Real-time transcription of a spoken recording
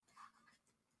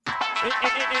Get it,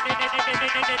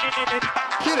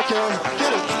 Karen.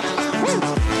 Get it.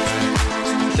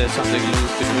 There's something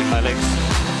loose between my legs,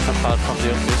 apart from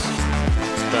the office.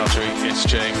 Valtteri, it's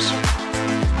James.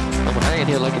 I'm hanging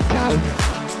here like a cow.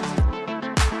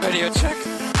 Radio check.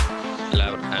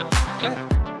 Loud and clear.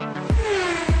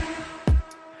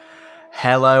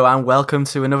 Hello and welcome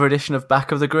to another edition of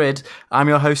Back of the Grid. I'm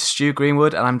your host Stu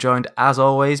Greenwood and I'm joined as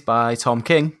always by Tom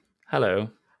King. Hello.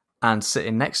 And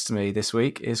sitting next to me this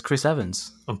week is Chris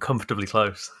Evans. Uncomfortably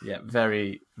close. Yeah,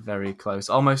 very, very close.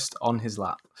 Almost on his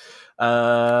lap.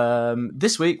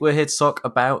 This week we're here to talk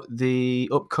about the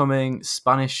upcoming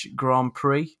Spanish Grand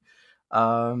Prix.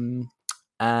 And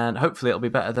hopefully it'll be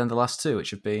better than the last two, which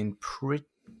have been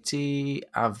pretty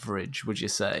average, would you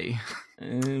say?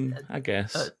 I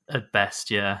guess. At best,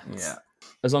 yeah. Yeah.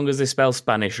 As long as they spell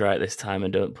Spanish right this time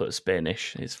and don't put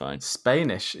Spanish, it's fine.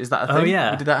 Spanish? Is that a thing? Oh,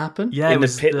 yeah. Did that happen? Yeah, In it the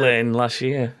was pit lane last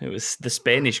year, it was the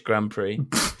Spanish Grand Prix.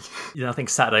 Yeah, I think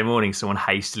Saturday morning someone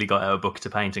hastily got out a bucket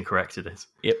of paint and corrected it.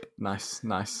 Yep. Nice.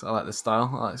 I like the style.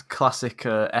 I like this classic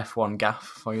F1 gaff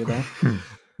for you there.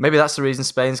 Maybe that's the reason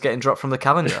Spain's getting dropped from the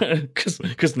calendar.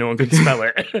 Because no one can spell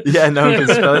it. Yeah, no one can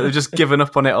spell it. They've just given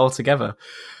up on it altogether.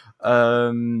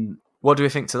 What do we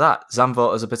think to that?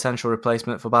 Zandvoort as a potential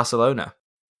replacement for Barcelona.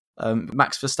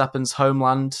 Max Verstappen's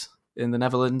homeland in the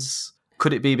Netherlands.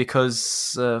 Could it be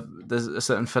because there's a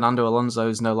certain Fernando Alonso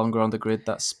is no longer on the grid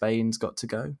that Spain's got to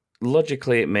go?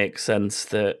 Logically, it makes sense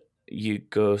that you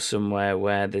go somewhere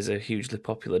where there's a hugely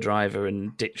popular driver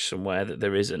and ditch somewhere that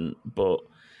there isn't. But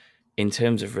in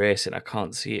terms of racing, I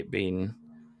can't see it being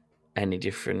any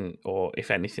different, or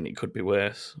if anything, it could be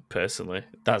worse, personally.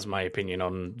 That's my opinion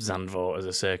on Zandvoort as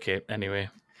a circuit, anyway.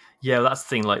 Yeah, well, that's the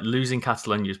thing. Like, losing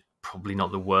Catalonia is probably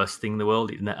not the worst thing in the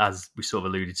world. As we sort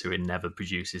of alluded to, it never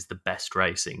produces the best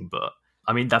racing. But,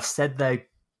 I mean, they've said they're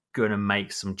going to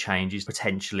make some changes,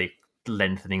 potentially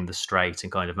lengthening the straight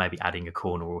and kind of maybe adding a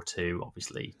corner or two,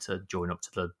 obviously, to join up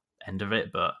to the end of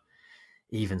it. But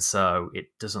even so, it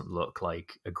doesn't look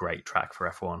like a great track for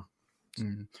F1.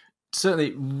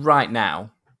 Certainly right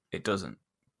now, it doesn't.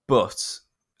 But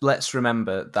let's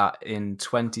remember that in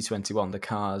 2021, the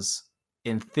cars,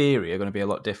 in theory, are going to be a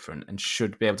lot different and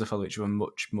should be able to follow each other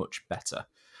much, much better.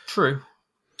 True.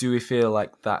 Do we feel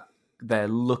like that they're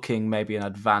looking maybe in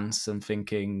advance and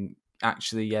thinking,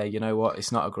 actually, yeah, you know what,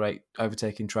 it's not a great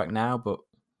overtaking track now, but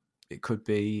it could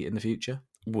be in the future?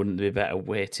 Wouldn't there be better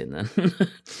waiting then?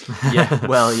 Yeah,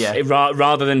 well, yeah.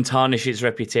 Rather than tarnish its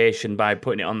reputation by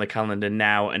putting it on the calendar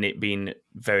now and it being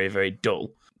very, very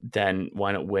dull, then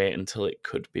why not wait until it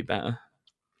could be better,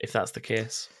 if that's the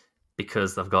case?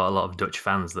 Because they've got a lot of Dutch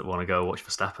fans that want to go watch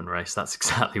Verstappen race. That's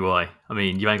exactly why. I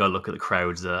mean, you ain't got to look at the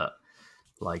crowds at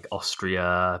like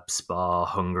Austria, Spa,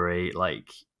 Hungary.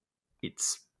 Like,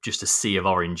 it's just a sea of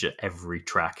orange at every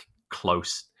track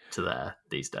close to there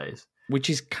these days. Which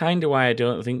is kind of why I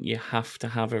don't think you have to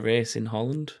have a race in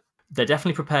Holland. They're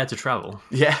definitely prepared to travel.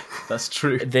 Yeah, that's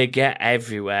true. They get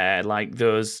everywhere. Like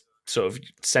those sort of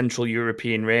Central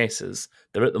European races,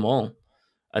 they're at them all.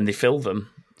 And they fill them.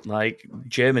 Like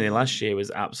Germany last year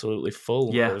was absolutely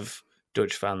full of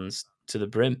Dutch fans to the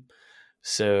brim.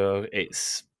 So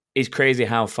it's crazy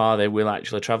how far they will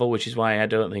actually travel, which is why I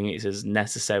don't think it's as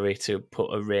necessary to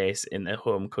put a race in their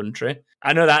home country.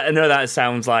 I know that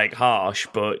sounds like harsh,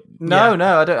 but no,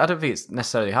 I don't think it's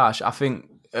necessarily harsh. I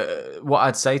think what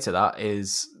I'd say to that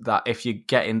is that if you're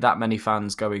getting that many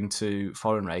fans going to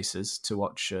foreign races to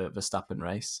watch Verstappen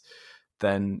race,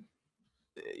 then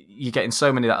you're getting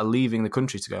so many that are leaving the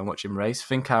country to go and watch him race.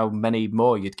 Think how many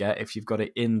more you'd get if you've got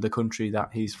it in the country that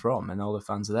he's from and all the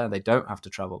fans are there. They don't have to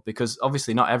travel because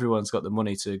obviously not everyone's got the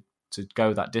money to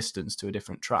go that distance to a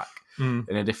different track in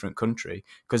a different country.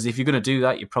 Because if you're going to do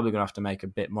that, you're probably going to have to make a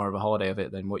bit more of a holiday of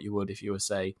it than what you would if you were,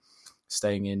 say,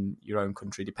 staying in your own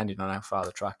country, depending on how far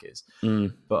the track is.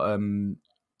 But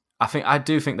I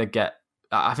do think it'd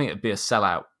be a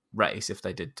sellout race if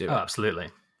they did do it. Absolutely.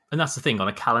 And that's the thing, on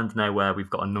a calendar now where we've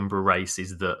got a number of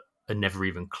races that are never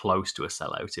even close to a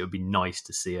sellout, it would be nice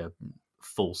to see a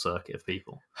full circuit of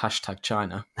people.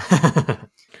 #China.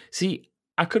 See,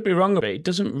 I could be wrong, but it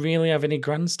doesn't really have any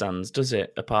grandstands, does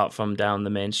it? Apart from down the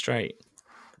main straight.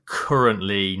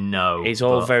 Currently, no. It's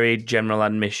all very general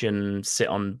admission, sit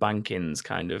on bankings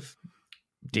kind of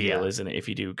deal, isn't it, if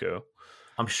you do go?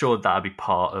 I'm sure that'd be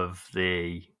part of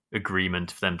the agreement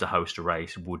for them to host a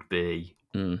race would be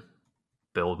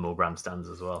build more grandstands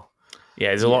as well. Yeah,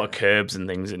 there's a lot of curbs and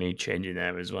things that need changing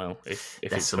there as well. If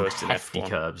there's it's some hosted hefty F1.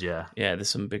 curbs, yeah. Yeah, there's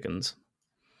some big ones.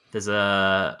 There's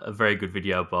a very good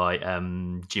video by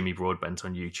Jimmy Broadbent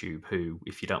on YouTube, who,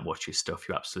 if you don't watch his stuff,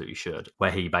 you absolutely should, where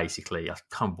he basically, I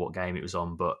can't remember what game it was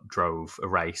on, but drove a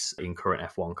race in current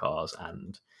F1 cars,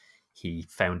 and he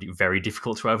found it very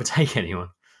difficult to overtake anyone.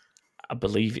 I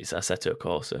believe it's Assetto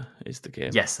Corsa is the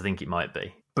game. Yes, I think it might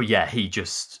be. But yeah, he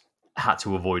just had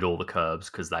to avoid all the curbs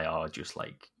because they are just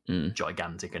like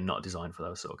gigantic and not designed for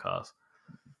those sort of cars.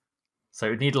 So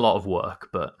it would need a lot of work,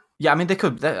 but... Yeah, I mean, they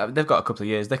could. They've got a couple of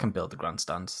years. They can build the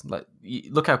grandstands. Like,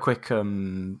 look how quick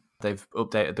they've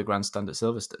updated the grandstand at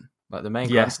Silverstone. Like, the main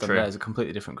grandstand there is a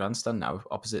completely different grandstand now,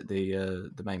 opposite the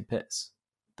main pits.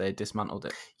 They dismantled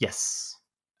it. Yes.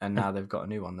 And now they've got a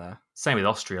new one there. Same with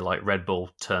Austria. Like, Red Bull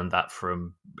turned that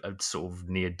from a sort of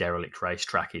near derelict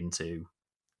racetrack into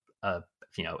a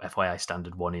FIA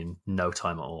standard one in no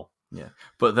time at all. Yeah,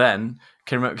 but then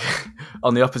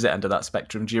on the opposite end of that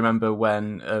spectrum, do you remember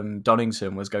when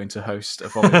Donington was going to host a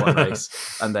Formula One race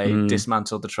and they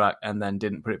dismantled the track and then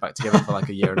didn't put it back together for like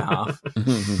a year and a half?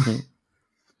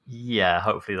 Yeah,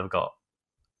 hopefully they've got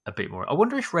a bit more. I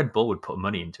wonder if Red Bull would put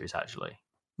money into it, actually.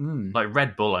 Like,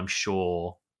 Red Bull, I'm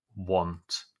sure,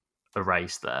 want a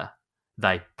race there.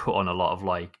 They put on a lot of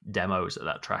like demos at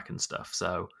that track and stuff,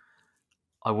 so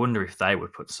I wonder if they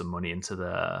would put some money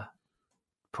into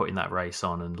putting that race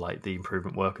on and like the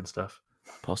improvement work and stuff.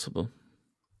 Possible.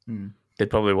 They'd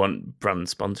probably want brand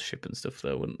sponsorship and stuff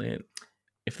though, wouldn't they?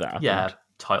 If that happened. Yeah,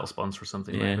 title sponsor or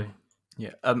something maybe.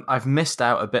 Yeah, I've missed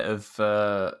out a bit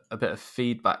of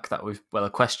feedback a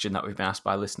question that we've been asked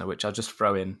by a listener, which I'll just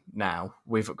throw in now.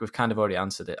 We've kind of already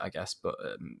answered it, I guess, but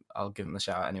I'll give them a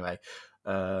shout out anyway.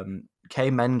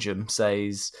 K Menjum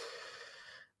says,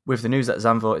 with the news that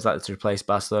Zandvoort is likely to replace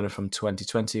Barcelona from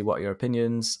 2020, what are your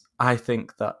opinions? I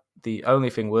think that the only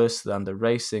thing worse than the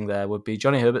racing there would be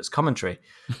Johnny Herbert's commentary.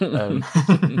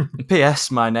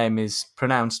 P.S. My name is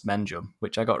pronounced Menjum,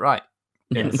 which I got right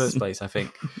in the first place, I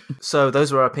think. So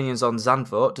those were our opinions on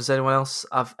Zandvoort. Does anyone else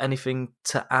have anything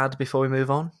to add before we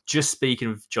move on? Just speaking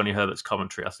of Johnny Herbert's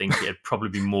commentary, I think it'd probably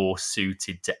be more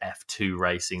suited to F2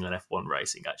 racing than F1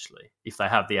 racing, actually. If they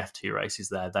have the F2 races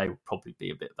there, they would probably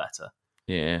be a bit better.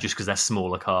 Yeah. Just because they're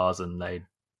smaller cars and they'd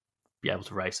be able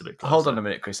to race a bit closer. Hold on a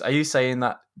minute, Chris. Are you saying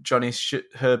that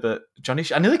Herbert...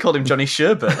 I nearly called him Johnny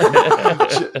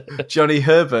Sherbert. Johnny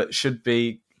Herbert should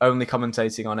be only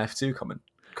commentating on F2 No,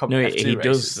 F2 he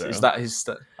races. does. Is that his...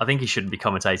 I think he shouldn't be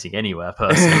commentating anywhere,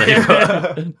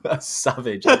 personally. That's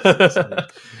savage.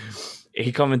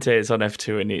 He commentates on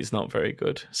F2 and it's not very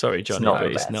good. Sorry, Johnny,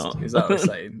 but it's not. Is that what I'm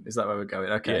saying? Is that where we're going?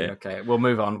 Okay. We'll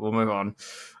move on.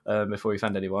 Before we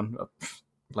offend anyone.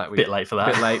 Bit late for that.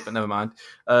 A bit late, but never mind.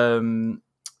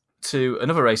 To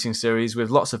another racing series with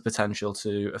lots of potential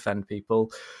to offend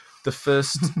people. The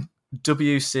first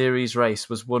W Series race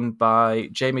was won by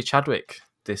Jamie Chadwick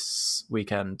this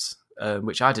weekend,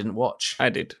 which I didn't watch. I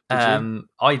did.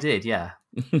 I did, yeah.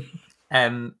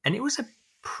 And it was a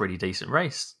pretty decent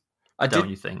race, don't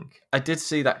you think? I did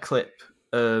see that clip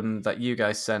that you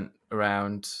guys sent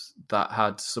around that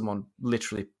had someone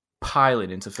literally piling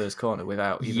into first corner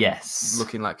without even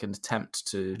looking like an attempt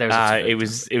to... It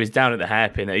was down at the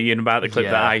hairpin. Are you about the clip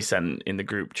that I sent in the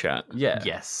group chat? Yeah.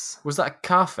 Yes. Was that a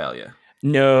car failure?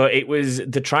 No,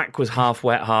 the track was half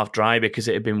wet, half dry because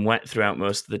it had been wet throughout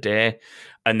most of the day.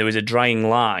 And there was a drying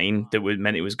line that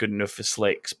meant it was good enough for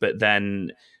slicks, but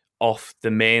then off the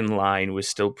main line was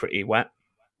still pretty wet.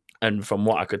 And from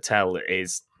what I could tell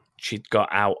is she'd got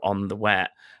out on the wet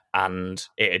and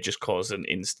it had just caused an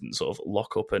instant sort of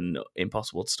lock up and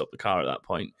impossible to stop the car at that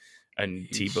point and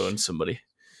T-boned somebody.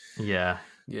 Yeah.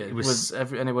 Yeah. Was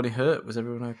anybody hurt? Was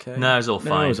everyone okay? No, it was all fine.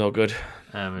 No, it was all good.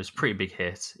 It was a pretty big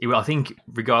hit. I think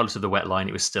regardless of the wet line,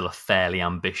 it was still a fairly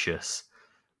ambitious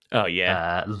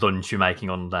lunge you're making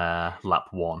on lap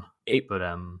one.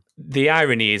 The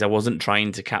irony is I wasn't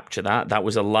trying to capture that. That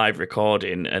was a live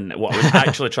recording, and what I was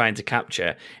actually trying to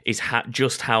capture is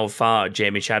just how far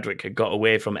Jamie Chadwick had got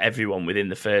away from everyone within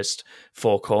the first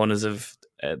four corners of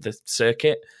the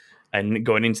circuit and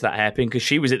going into that hairpin, because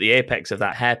she was at the apex of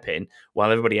that hairpin while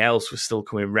everybody else was still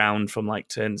coming round from like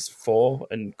turns 4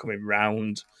 and coming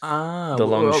round the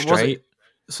long straight.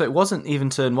 So it wasn't even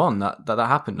turn 1 that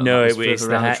happened? No, it's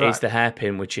the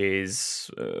hairpin, which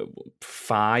is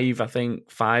 5, I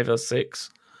think, 5 or 6.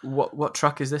 What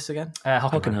track is this again?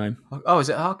 Hockenheim. Oh, is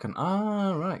it Haken?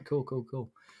 Ah, right, cool.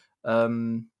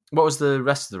 What was the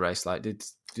rest of the race like? Did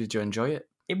you enjoy it?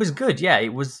 It was good, yeah.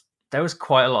 There was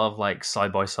quite a lot of like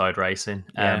side by side racing.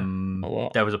 A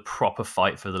lot. There was a proper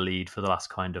fight for the lead for the last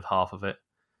kind of half of it.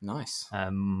 Nice.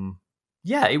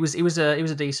 Yeah, it was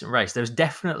a decent race. There was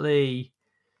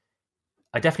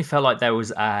I definitely felt like there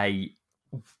was a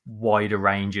wider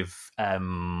range of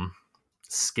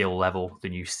skill level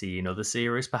than you see in other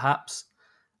series, perhaps.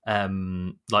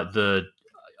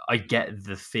 I get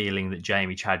the feeling that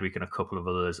Jamie Chadwick and a couple of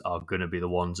others are going to be the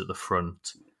ones at the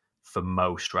front for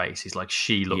most races. Like,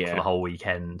 she looked for the whole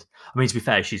weekend. I mean, to be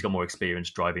fair, she's got more experience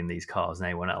driving these cars than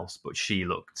anyone else, but she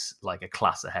looked like a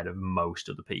class ahead of most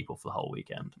of the people for the whole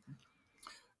weekend.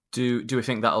 Do we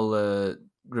think that'll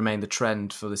remain the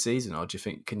trend for the season, or do you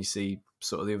think, can you see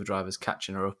sort of the other drivers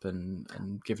catching her up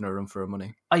and giving her a run for her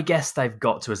money? I guess they've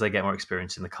got to, as they get more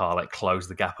experience in the car, like, close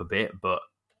the gap a bit, but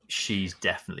she's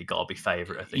definitely got to be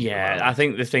favourite, I think. Yeah, I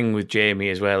think the thing with Jamie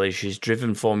as well is she's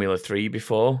driven Formula 3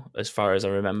 before, as far as I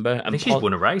remember. I think she's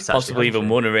won a race, actually. Possibly even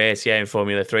won a race, in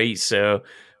Formula 3. So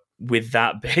with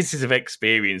that basis of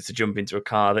experience to jump into a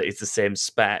car that is the same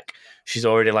spec, she's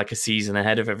already like a season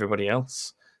ahead of everybody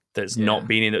else that's not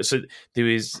been in it. So there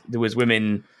was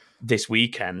women this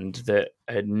weekend that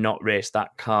had not raced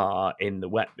that car in the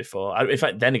wet before. In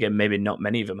fact, then again, maybe not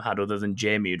many of them had, other than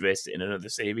Jamie, who'd raced it in another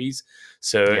series.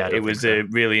 So it was a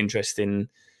really interesting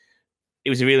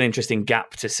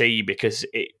gap to see, because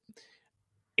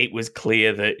it was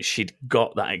clear that she'd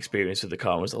got that experience with the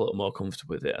car and was a little more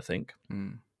comfortable with it, I think.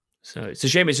 So it's a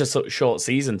shame it's just a short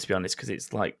season, to be honest, because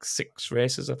it's like 6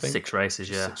 races, I think. 6 races,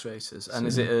 yeah. 6 races. And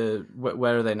is it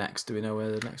where are they next? Do we know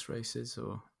where the next race is?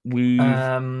 Or we've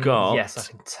got... Yes, I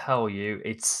can tell you.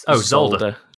 It's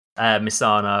Zolder.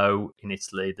 Misano in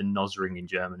Italy, the Nürburgring in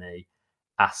Germany,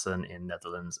 Assen in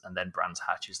Netherlands, and then Brands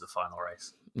Hatch is the final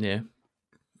race. Yeah.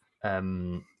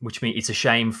 Which means it's a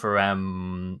shame for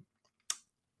Emma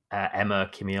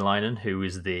Kimialainen, who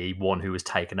is the one who was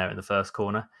taken out in the first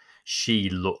corner. She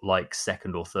looked like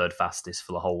second or third fastest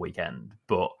for the whole weekend,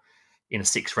 but in a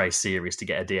 6-race series to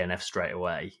get a DNF straight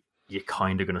away, you're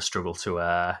kind of going to struggle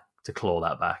to claw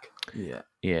that back.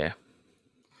 Yeah.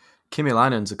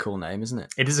 Kimialainen's a cool name, isn't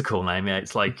it? It is a cool name, yeah.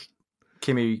 It's like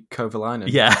Kimi Kovalainen.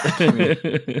 Yeah.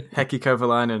 Heikki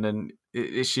Kovalainen, and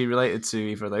is she related to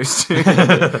either of those two?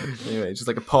 Anyway, just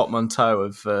like a portmanteau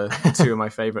of 2 of my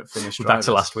favourite Finnish drivers. Back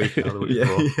to last week. The week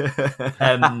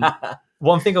before.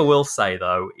 One thing I will say,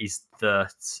 though, is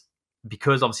that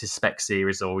because obviously spec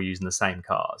series are all using the same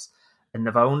cars, and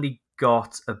they've only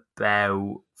got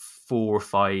about 4 or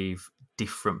 5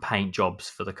 different paint jobs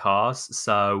for the cars.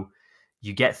 So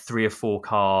you get 3 or 4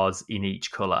 cars in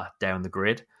each colour down the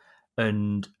grid.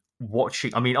 And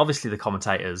watching, I mean, obviously the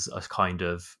commentators are kind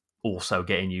of also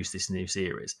getting used to this new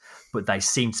series, but they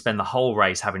seem to spend the whole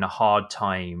race having a hard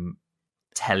time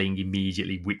telling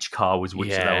immediately which car was which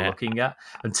they were looking at,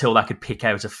 until they could pick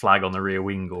out a flag on the rear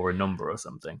wing or a number or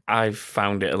something. I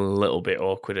found it a little bit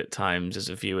awkward at times as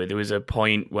a viewer. There was a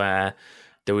point where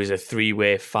there was a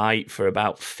 3-way fight for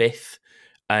about 5th,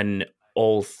 and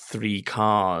all 3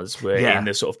 cars were in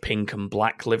the sort of pink and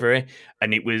black livery,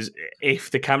 and it was,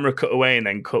 if the camera cut away and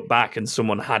then cut back and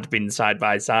someone had been side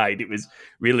by side, it was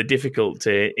really difficult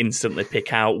to instantly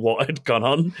pick out what had gone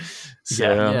on.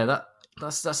 So,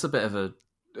 that's a bit of a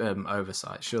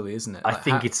oversight, surely, isn't it? I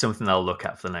think it's something they'll look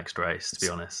at for the next race, to be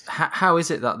honest. How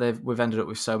is it that we've ended up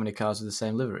with so many cars with the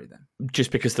same livery then?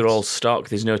 Just because they're all stock,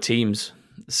 there's no teams,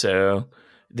 so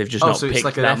they've just not picked it's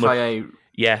like that an FIA.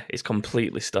 Yeah, it's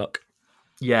completely stock.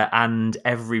 Yeah, and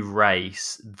every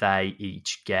race they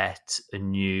each get a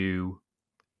new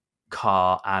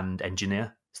car and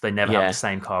engineer. So they never have the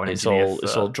same car and engineer.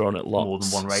 It's all drawn at lots. More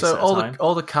than one race so at a time.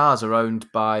 all the cars are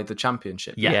owned by the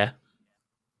championship. Yeah.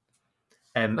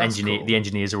 Cool. The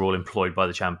engineers are all employed by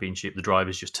the championship. The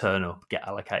drivers just turn up, get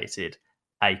allocated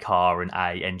a car and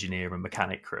a engineer and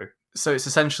mechanic crew. So it's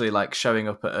essentially like showing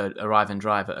up at a arrive and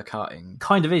drive at a karting.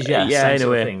 Kind of is, yeah. Yeah, in a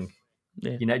way. Thing.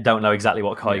 Yeah. You don't know exactly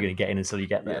what car you're going to get in until you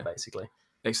get there, basically.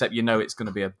 Except it's going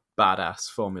to be a badass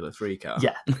Formula 3 car.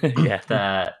 Yeah,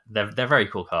 yeah. They're very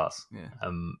cool cars. Yeah.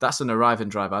 That's an arrive and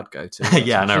drive I'd go to.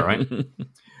 Yeah, I know, right?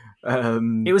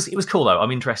 It was cool though.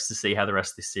 I'm interested to see how the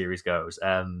rest of this series goes.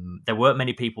 There weren't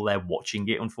many people there watching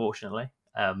it, unfortunately.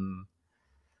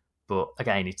 But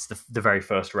again, it's the very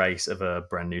first race of a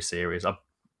brand new series. I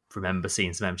remember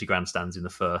seeing some empty grandstands in the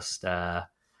first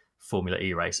Formula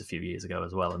E race a few years ago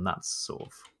as well, and that's sort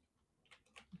of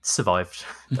survived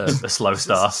a slow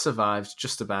start. Survived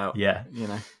just about. Yeah,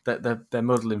 they're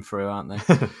muddling through, aren't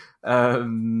they?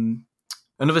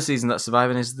 Another season that's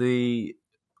surviving is the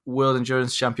World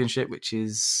Endurance Championship, which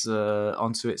is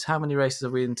onto its. How many races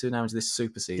are we into now into this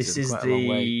super season? This is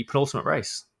the penultimate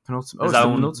race.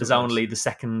 Penultimate. There's only the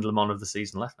second Le Mans of the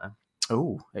season left now.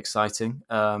 Oh, exciting!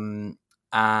 And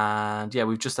yeah,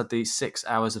 we've just had the 6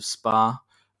 hours of Spa,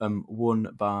 won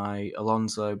by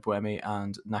Alonso, Buemi,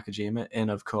 and Nakajima in,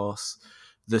 of course,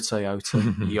 the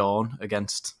Toyota Yawn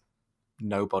against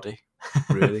nobody.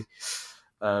 really,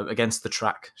 against the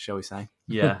track, shall we say.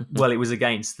 Yeah, well, it was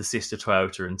against the sister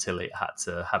Toyota until it had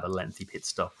to have a lengthy pit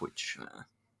stop, which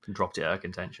dropped it out of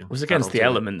contention. It was against the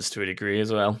elements to a degree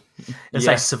as well. I'd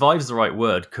say survive's the right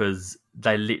word, because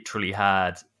they literally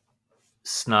had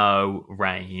snow,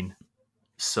 rain,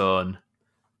 sun,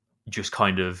 just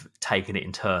kind of taking it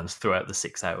in turns throughout the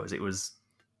 6 hours. It was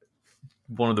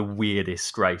one of the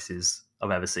weirdest races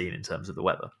I've ever seen in terms of the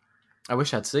weather. I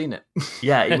wish I'd seen it.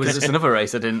 Yeah, it was It's another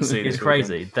race I didn't see. It's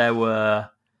crazy. There were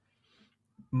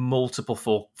multiple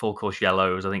full course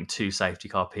yellows, I think 2 safety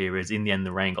car periods. In the end,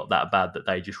 the rain got that bad that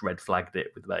they just red flagged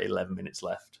it with about 11 minutes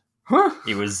left. Huh?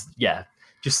 It was,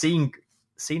 just seeing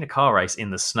a car race in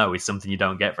the snow is something you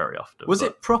don't get very often. Was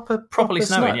it properly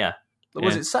snowing? snow? Yeah.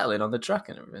 Was it settling on the track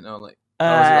and everything? Or like,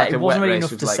 it wasn't really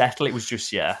enough to settle. It was just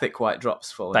thick white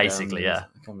drops falling. Basically, down.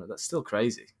 That's still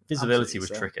crazy. Visibility was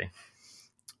tricky.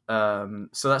 So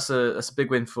that's a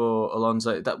big win for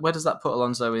Alonso. Where does that put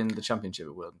Alonso in the championship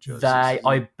of World Endurance?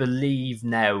 I believe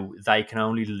now they can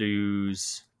only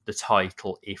lose the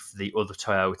title if the other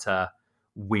Toyota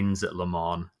wins at Le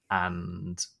Mans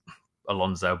and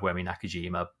Alonso, Buemi,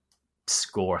 Nakajima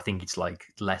score. I think it's like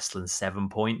less than 7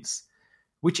 points,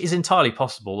 which is entirely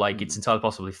possible. Like it's entirely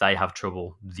possible if they have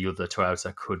trouble, the other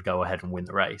Toyota could go ahead and win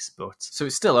the race. But so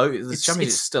it's still open. The championship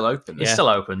is still open. It's still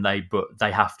open.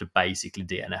 They have to basically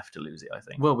DNF to lose it, I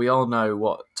think. Well, we all know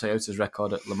what Toyota's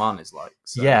record at Le Mans is like.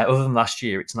 So. Yeah, other than last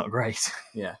year, it's not great.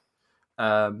 Yeah.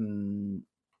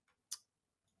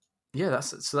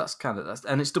 That's kind of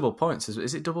and it's double points.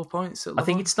 Is it double points? I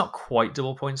think it's not quite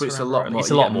double points. But it's a lot more. It's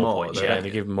a lot more points. Yeah,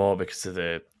 they give more because of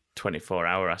the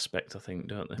 24-hour aspect, I think,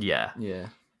 don't they? Yeah,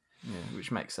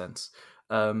 which makes sense.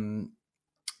 So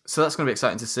that's going to be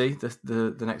exciting to see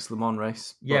the next Le Mans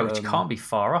race. Yeah, which can't be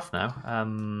far off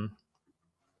now.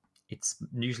 It's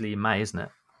usually in May, isn't it?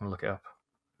 I'll look it up.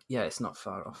 Yeah, it's not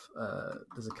far off.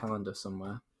 There's a calendar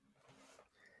somewhere.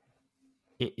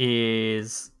 It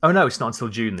is... Oh, no, it's not until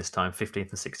June this time, 15th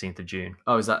and 16th of June.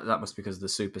 Oh, is that must be because of the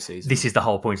super season? This is the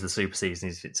whole point of the super season,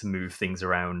 is to move things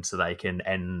around so they can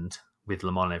end with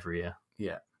Le Mans every year.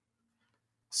 Yeah.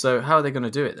 So how are they going to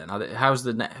do it then?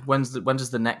 When does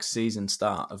the next season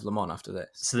start of Le Mans after this?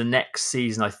 So the next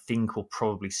season, I think, will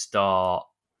probably start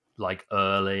like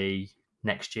early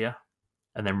next year,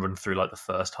 and then run through like the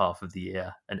first half of the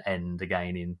year and end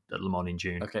again at Le Mans in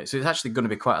June. Okay, so it's actually going to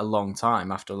be quite a long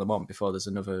time after Le Mans before there's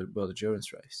another World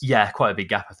Endurance race. Yeah, quite a big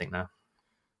gap, I think, now.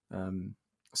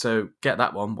 So get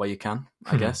that one where you can,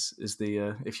 I guess, is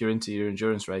the if you're into your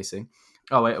endurance racing.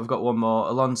 Oh wait, I've got one more.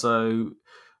 Alonso's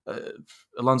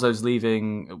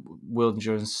leaving World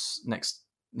Endurance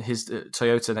his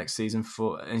Toyota next season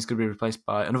and he's going to be replaced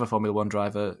by another Formula One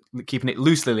driver, keeping it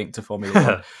loosely linked to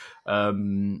Formula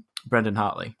One, Brendan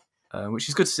Hartley, which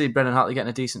is good to see Brendan Hartley getting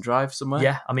a decent drive somewhere.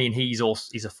 Yeah, I mean he's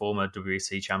a former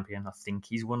WEC champion. I think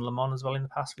he's won Le Mans as well in the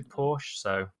past with Porsche.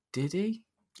 So did he?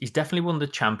 He's definitely won the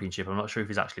championship. I'm not sure if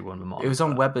he's actually won Le Mans. It was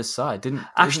on Webber's side, didn't?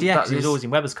 Actually, yeah, he was always in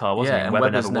Webber's car, wasn't he? And Webber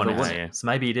Webber's never won never it. won it. So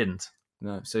maybe he didn't.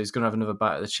 No, so he's going to have another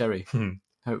bite at the cherry,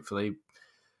 hopefully.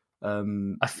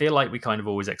 I feel like we kind of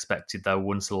always expected, though,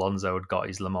 once Alonso had got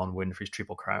his Le Mans win for his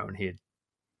Triple Crown, he'd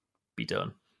be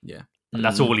done. Yeah. And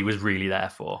that's all he was really there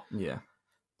for. Yeah.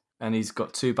 And he's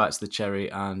got 2 bites of the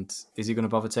cherry, and is he going to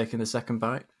bother taking the second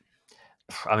bite?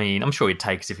 I mean, I'm sure he'd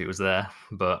take it if it was there,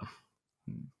 but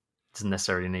doesn't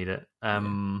necessarily need it. I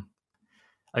mean,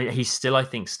 he's still, I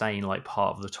think, staying like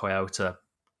part of the Toyota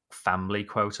family,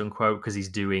 quote unquote, because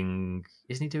isn't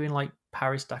he doing like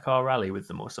Paris-Dakar Rally with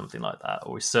them or something like that?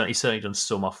 Or he's certainly done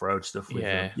some off-road stuff with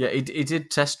them. Yeah, he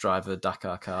did test drive a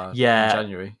Dakar car in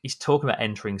January. He's talking about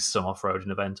entering some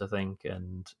off-roading event, I think,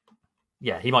 and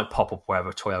yeah, he might pop up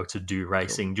wherever Toyota do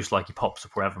racing, just like he pops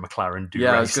up wherever McLaren do racing.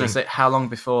 Yeah, I was going to say, how long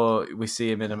before we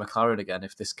see him in a McLaren again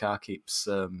if this car keeps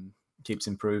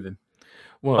improving?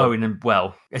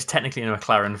 Well, it's technically in a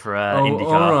McLaren for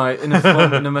IndyCar. All right, in a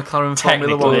McLaren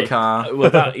Formula One car.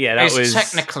 Well, that was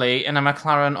technically in a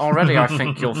McLaren already. I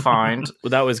think you'll find.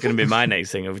 Well, that was going to be my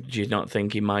next thing. Do you not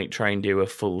think he might try and do a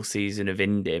full season of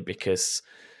Indy, because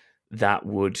that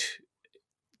would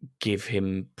give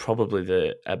him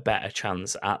probably a better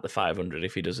chance at the 500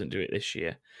 if he doesn't do it this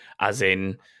year, as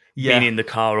in being in the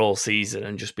car all season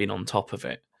and just being on top of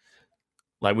it.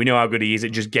 Like, we know how good he is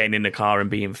at just getting in the car and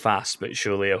being fast, but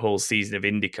surely a whole season of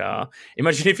IndyCar.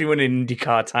 Imagine if he won an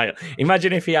IndyCar title.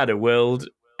 Imagine if he had a World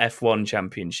F1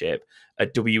 championship, a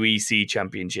WEC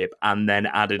championship, and then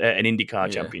added an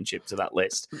IndyCar championship to that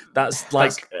list. That's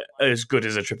as good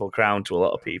as a Triple Crown to a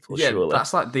lot of people, surely.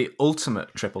 That's like the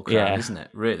ultimate Triple Crown, isn't it?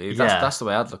 Really, that's the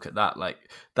way I'd look at that. Like,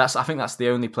 I think that's the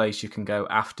only place you can go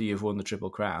after you've won the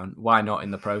Triple Crown. Why not in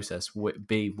the process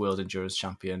be World Endurance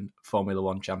Champion, Formula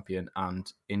One champion,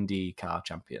 and IndyCar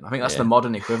champion? I think that's the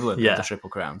modern equivalent of the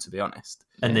Triple Crown, to be honest.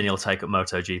 And then you'll take up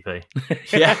MotoGP.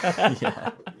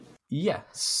 Yeah.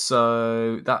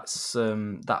 So that's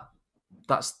I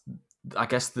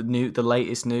guess the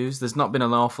latest news. There's not been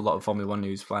an awful lot of Formula One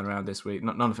news flying around this week.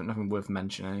 Nothing worth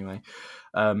mentioning anyway.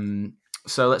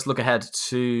 So let's look ahead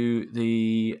to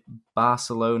the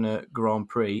Barcelona Grand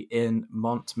Prix in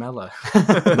Montmello.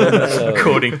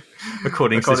 according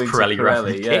to this Pirelli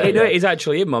reference. It is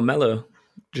actually in Montmello.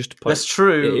 Just to point. That's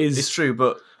true. It's true,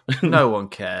 but no one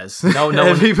cares. No one.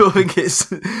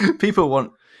 People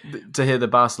want to hear the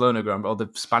Barcelona Grand Prix or the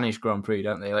Spanish Grand Prix,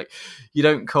 don't they? Like, you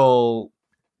don't call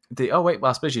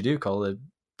I suppose you do call the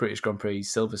British Grand Prix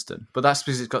Silverstone, but that's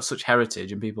because it's got such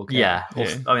heritage and people care. Yeah. I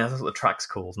mean, that's what the track's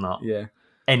called, not. Yeah.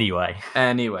 Anyway,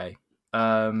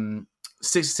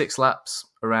 66 laps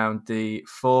around the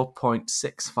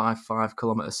 4.655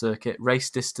 kilometre circuit, race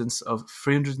distance of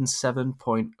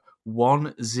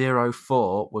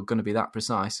 307.104, we're going to be that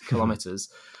precise, kilometres.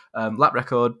 Lap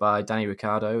record by Danny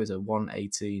Ricciardo is a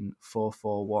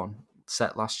 1:18.441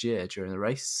 set last year during the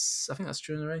race. I think that's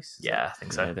during the race. Yeah, I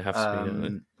think so. Yeah, they have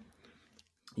speed,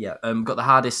 got the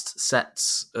hardest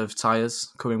sets of tyres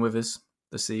coming with us.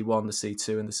 The C1, the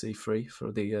C2, and the C3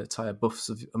 for the tyre buffs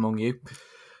among you.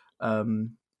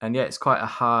 It's quite a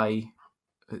high.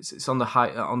 It's on the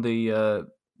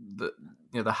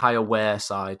the higher wear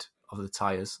side of the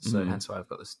tyres, so hence why I've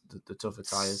got the tougher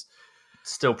tyres.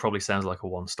 Still probably sounds like a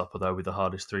one-stopper though, with the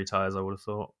hardest 3 tyres. I would have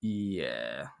thought.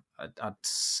 Yeah, I'd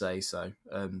say so.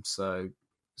 So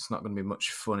it's not going to be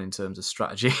much fun in terms of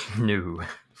strategy. No,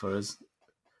 for us.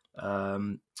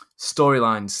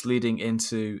 Storylines leading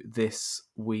into this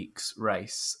week's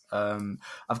race.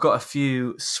 I've got a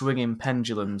few swinging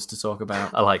pendulums to talk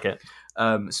about. I like it.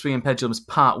 Swinging pendulums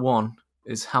part 1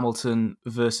 is Hamilton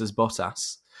versus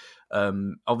Bottas.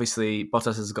 Obviously,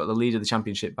 Bottas has got the lead of the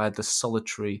championship by the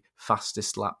solitary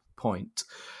fastest lap point.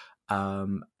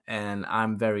 And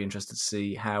I'm very interested to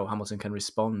see how Hamilton can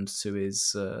respond to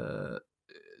his to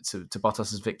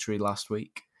Bottas's victory last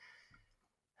week.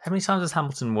 How many times has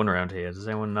Hamilton won around here? Does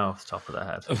anyone know off the top of their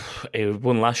head? He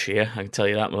won last year, I can tell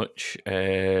you that much,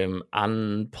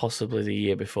 and possibly the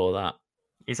year before that.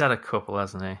 He's had a couple,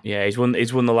 hasn't he? Yeah, he's won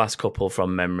the last couple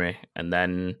from memory, and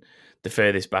then the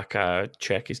furthest back I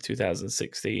check is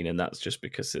 2016, and that's just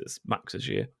because it's Max's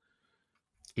year.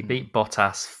 He beat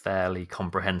Bottas fairly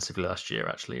comprehensively last year,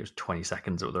 actually. It was 20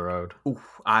 seconds up the road. Ooh,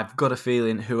 I've got a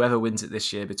feeling whoever wins it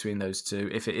this year between those two,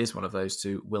 if it is one of those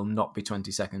two, will not be 20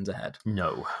 seconds ahead.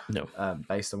 No.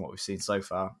 Based on what we've seen so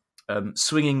far.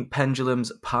 Swinging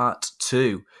pendulums part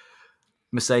 2.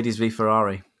 Mercedes v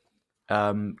Ferrari.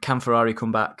 Can Ferrari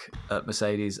come back at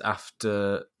Mercedes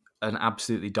after an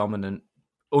absolutely dominant,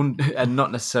 and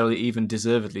not necessarily even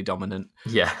deservedly dominant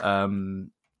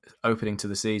opening to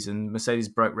the season? Mercedes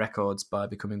broke records by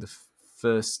becoming the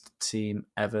first team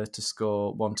ever to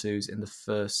score 1-2s in the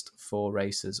first 4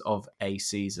 races of a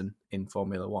season in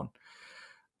Formula One.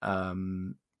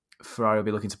 Ferrari will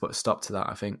be looking to put a stop to that,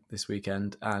 I think, this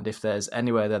weekend. And if there's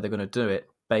anywhere there they're going to do it,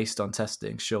 based on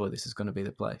testing, surely this is going to be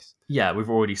the place. Yeah,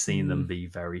 we've already seen them be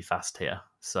very fast here.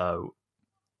 So,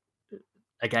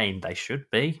 again, they should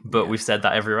be. But we've said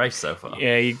that every race so far.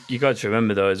 Yeah, you got to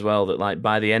remember, though, as well, that like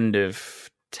by the end of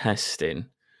testing,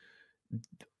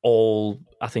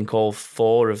 I think all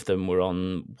 4 of them were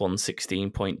on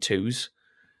 1:16.2s.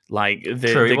 Like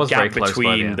the gap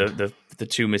between the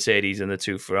 2 Mercedes and the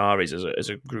 2 Ferraris as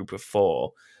a group of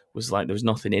 4 was like there was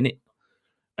nothing in it,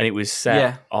 and it was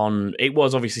set on. It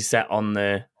was obviously set on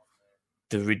the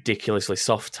ridiculously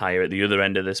soft tyre at the other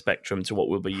end of the spectrum to what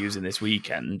we'll be using this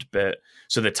weekend. But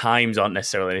so the times aren't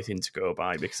necessarily anything to go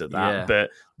by because of that. Yeah. But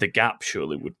the gap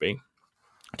surely would be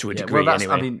to a degree. Well,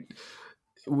 anyway. I mean,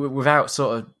 without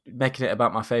sort of making it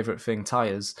about my favourite thing,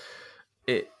 tyres,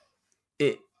 it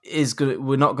is good.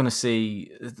 We're not going to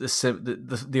see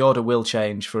the order will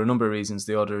change for a number of reasons.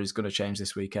 The order is going to change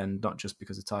this weekend, not just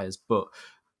because of tyres, but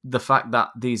the fact that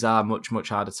these are much, much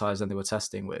harder tyres than they were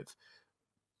testing with.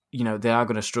 You know, they are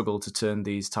going to struggle to turn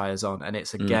these tyres on, and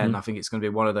it's again, I think it's going to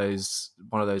be one of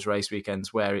those race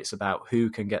weekends where it's about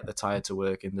who can get the tyre to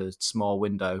work in the small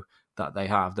window that they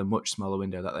have, the much smaller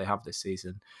window that they have this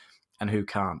season, and who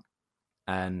can't.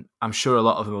 And I'm sure a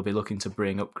lot of them will be looking to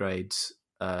bring upgrades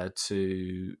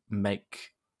to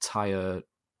make tyre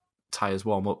tyres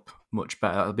warm up much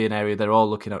better. That'll be an area they're all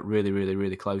looking at really, really,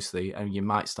 really closely, and you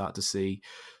might start to see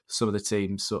some of the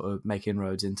teams sort of make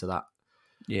inroads into that.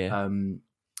 Yeah.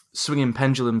 Swinging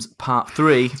Pendulums Part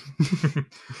 3.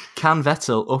 Can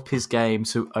Vettel up his game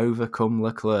to overcome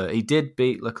Leclerc? He did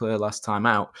beat Leclerc last time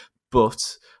out,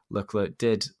 but Leclerc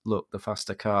did look the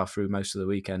faster car through most of the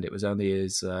weekend. It was only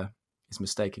his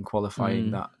mistake in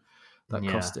qualifying that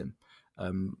cost him.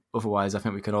 Otherwise, I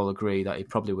think we can all agree that he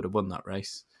probably would have won that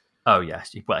race. Oh,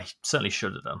 yes. Well, he certainly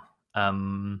should have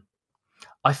done.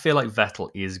 I feel like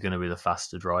Vettel is going to be the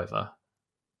faster driver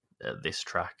at this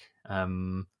track.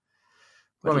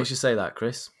 What makes you say that,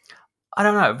 Chris? I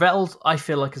don't know. Vettel, I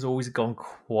feel like, has always gone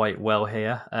quite well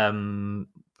here.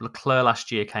 Leclerc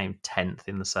last year came 10th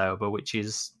in the Sauber, which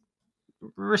is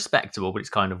respectable, but it's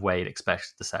kind of where you'd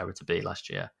expect the Sauber to be last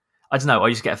year. I don't know. I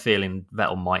just get a feeling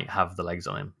Vettel might have the legs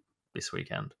on him this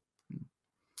weekend.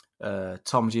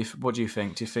 Tom, what do you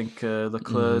think? Do you think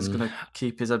Leclerc's going to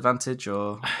keep his advantage,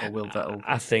 or will Vettel?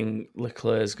 I think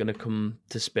Leclerc's going to come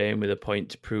to Spain with a point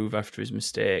to prove after his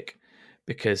mistake,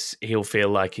 because he'll feel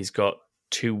like he's got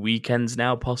 2 weekends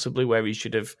now, possibly, where he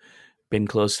should have been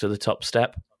close to the top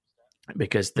step,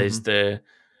 because there's the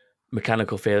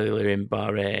mechanical failure in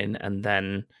Bahrain, and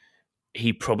then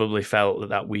he probably felt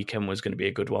that weekend was going to be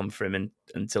a good one for him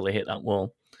until he hit that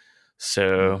wall.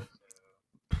 So,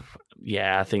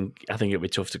 yeah, I think it'll be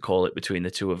tough to call it between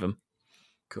the two of them.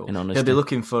 Cool. In honesty.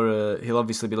 He'll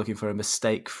obviously be looking for a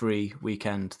mistake-free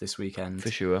weekend this weekend,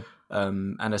 for sure,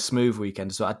 and a smooth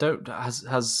weekend. So has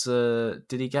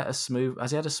he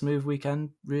had a smooth weekend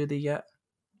really yet?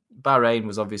 Bahrain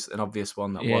was an obvious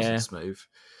one that wasn't smooth.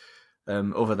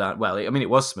 Other than, well, I mean, it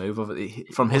was smooth.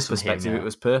 From his perspective, it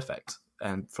was perfect,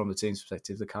 and from the team's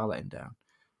perspective, the car let him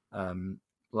down.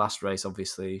 Last race,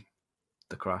 obviously,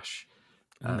 the crash,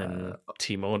 and then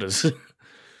team orders.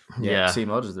 Team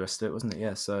orders the rest of it, wasn't it?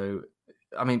 Yeah. So,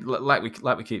 I mean, like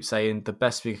we keep saying, the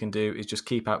best thing he can do is just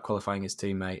keep out qualifying his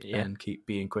teammate and keep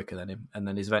being quicker than him, and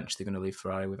then he's eventually going to leave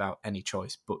Ferrari without any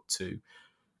choice but to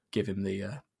give him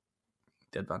the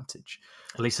advantage.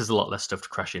 At least there's a lot less stuff to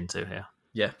crash into here.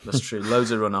 Yeah, that's true.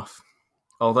 Loads of runoff.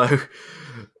 Although,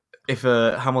 if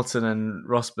Hamilton and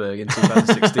Rosberg in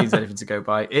 2016 is anything to go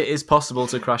by, it is possible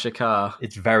to crash a car.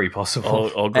 It's very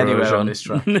possible. Or anywhere on this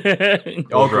track.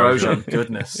 Or Grosjean.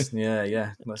 Goodness.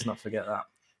 Yeah. Let's not forget that.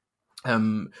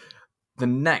 The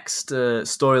next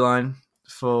storyline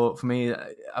for me,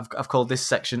 I've called this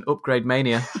section Upgrade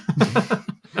Mania.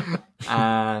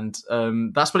 And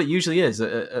that's what it usually is.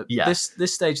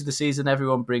 This stage of the season,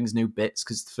 everyone brings new bits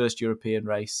because it's the first European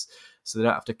race, so they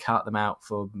don't have to cart them out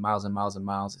for miles and miles and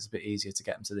miles. It's a bit easier to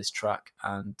get them to this track,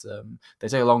 and they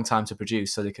take a long time to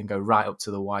produce, so they can go right up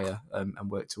to the wire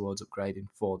and work towards upgrading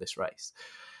for this race.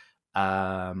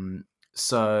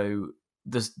 So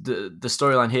the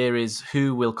storyline here is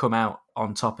who will come out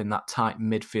on top in that tight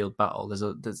midfield battle.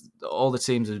 There's all the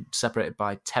teams are separated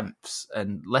by tenths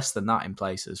and less than that in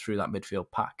places through that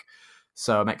midfield pack.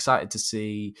 So I'm excited to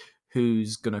see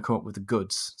who's going to come up with the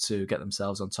goods to get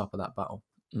themselves on top of that battle.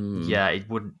 Yeah, it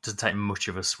doesn't take much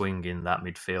of a swing in that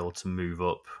midfield to move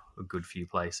up a good few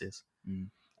places.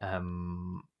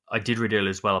 I did read earlier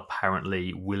as well,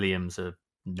 apparently Williams are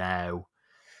now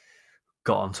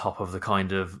got on top of the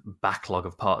kind of backlog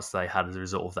of parts they had as a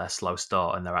result of their slow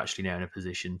start, and they're actually now in a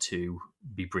position to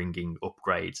be bringing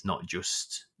upgrades, not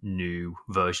just new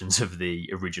versions of the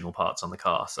original parts on the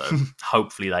car. So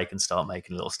hopefully they can start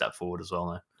making a little step forward as well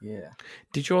now. Yeah.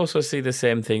 Did you also see the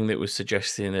same thing that was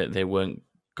suggesting that they weren't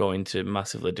going to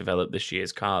massively develop this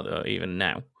year's car, though, even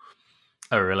now?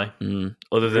 Oh, really?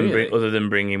 Other than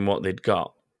bringing what they'd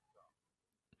got.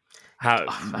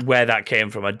 Where that came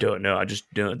from, I don't know. I just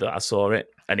know that I saw it,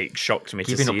 and it shocked me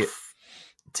to see it.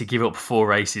 To give up 4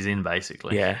 races in,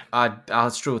 basically. Yeah.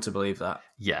 I'd struggle to believe that.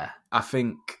 Yeah. I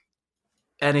think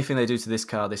anything they do to this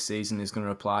car this season is going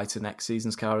to apply to next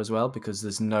season's car as well, because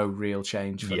there's no real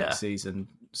change for next season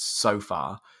so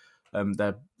far.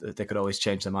 They could always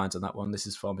change their minds on that one. This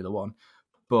is Formula One.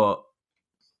 But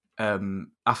I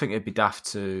think it'd be daft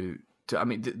to I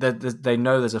mean, they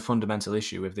know there's a fundamental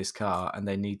issue with this car, and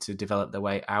they need to develop their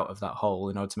way out of that hole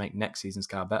in order to make next season's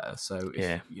car better. So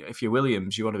if you're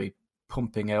Williams, you want to be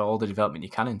pumping out all the development you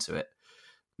can into it.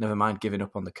 Never mind giving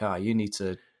up on the car. You need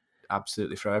to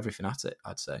absolutely throw everything at it,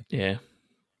 I'd say. Yeah.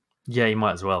 Yeah, you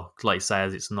might as well. Like you say,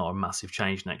 as it's not a massive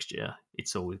change next year,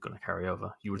 it's always going to carry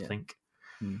over, you would think.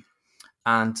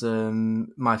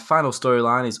 And my final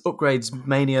storyline is Upgrades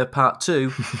Mania Part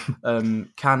 2.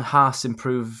 Can Haas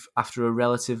improve after a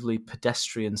relatively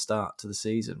pedestrian start to the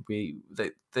season?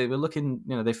 They were looking,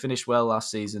 they finished well last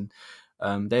season.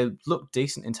 They looked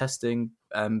decent in testing.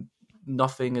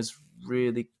 nothing has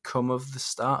really come of the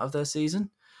start of their season.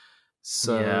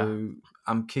 So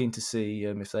I'm keen to see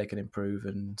if they can improve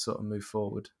and sort of move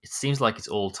forward. It seems like it's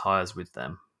all tyres with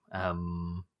them.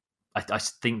 I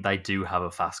think they do have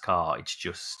a fast car. It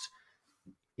just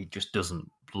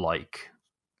doesn't like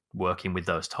working with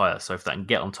those tyres. So if they can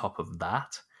get on top of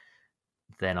that,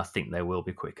 then I think they will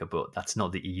be quicker. But that's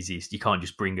not the easiest. You can't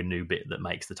just bring a new bit that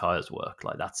makes the tyres work.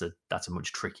 Like that's a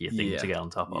much trickier thing to get on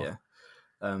top of.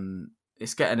 Yeah.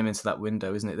 It's getting them into that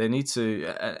window, isn't it? They need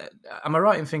to. Am I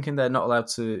right in thinking they're not allowed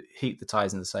to heat the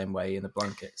tyres in the same way in the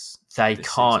blankets? They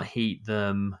can't heat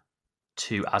them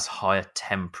to as high a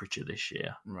temperature this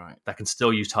year. Right. They can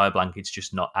still use tyre blankets,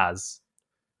 just not as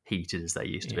heated as they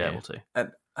used to be able to. And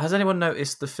has anyone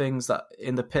noticed the things that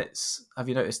in the pits? Have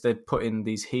you noticed they've put in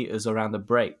these heaters around the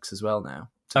brakes as well now?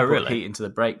 To put heat into the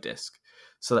brake disc,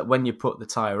 so that when you put the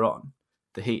tyre on,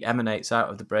 the heat emanates out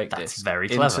of the brake disc very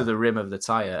clever. Into the rim of the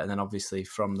tyre, and then obviously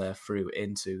from there through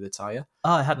into the tyre.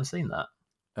 Oh, I hadn't seen that.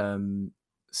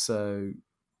 So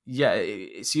yeah,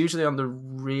 it's usually on the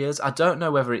rears. I don't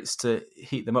know whether it's to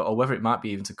heat them up or whether it might be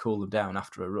even to cool them down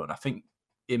after a run. I think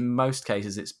in most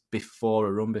cases it's before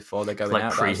a run, before they're going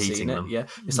out. Preheating them. Yeah,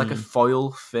 it's like a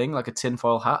foil thing, like a tin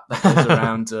foil hat that goes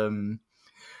around.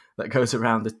 That goes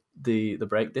around the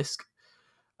brake disc.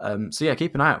 So yeah,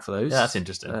 keep an eye out for those. Yeah, that's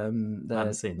interesting. I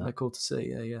haven't seen that. They're cool to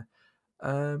see.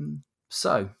 Yeah.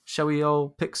 So shall we all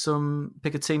pick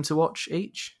a team to watch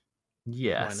each?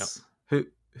 Yes.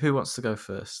 Who wants to go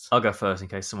first? I'll go first in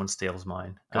case someone steals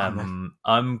mine.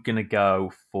 I'm going to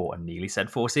go for, I nearly said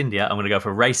Force India. I'm going to go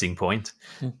for Racing Point.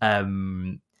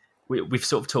 We've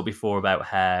sort of talked before about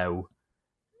how,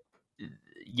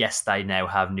 yes, they now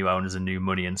have new owners and new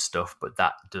money and stuff, but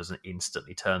that doesn't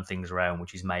instantly turn things around,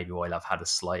 which is maybe why I've had a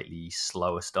slightly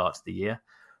slower start to the year.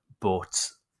 But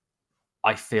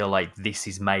I feel like this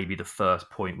is maybe the first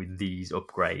point with these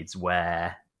upgrades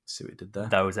where... See what we did there.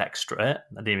 Those extra,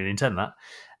 I didn't even intend that,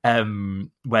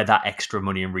 where that extra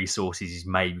money and resources is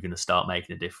maybe going to start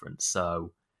making a difference.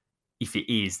 So if it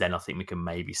is, then I think we can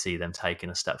maybe see them taking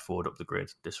a step forward up the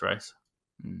grid this race.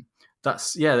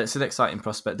 That's an exciting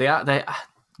prospect. They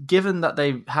given that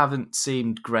they haven't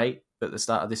seemed great at the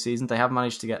start of this season, they have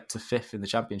managed to get to 5th in the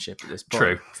championship at this point.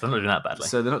 True, so they're not doing that badly.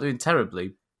 So they're not doing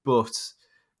terribly, but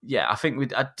yeah,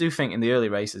 I do think in the early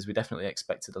races we definitely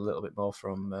expected a little bit more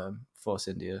from Force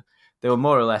India. They were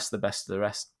more or less the best of the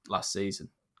rest last season.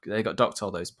 They got docked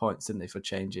all those points, didn't they, for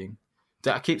changing?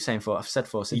 I keep saying I've said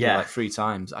Force India like 3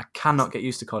 times. I cannot get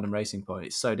used to calling them Racing Point.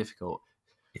 It's so difficult.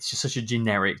 It's just such a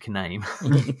generic name.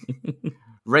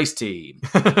 Race team.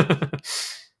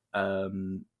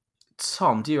 Tom,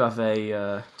 do you have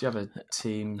a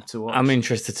team to watch? I'm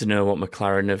interested to know what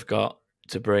McLaren have got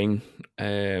to bring.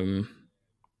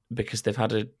 Because they've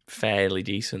had a fairly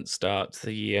decent start to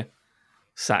the year,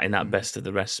 sat in that best of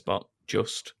the rest spot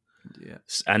just. Yeah.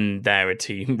 And they're a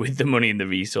team with the money and the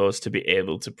resource to be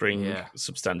able to bring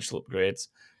substantial upgrades.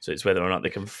 So it's whether or not they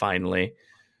can finally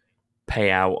pay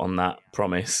out on that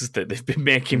promise that they've been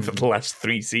making for the last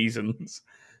 3 seasons.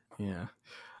 Yeah.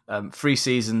 3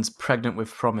 seasons pregnant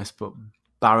with promise, but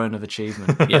barren of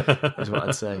achievement. Is what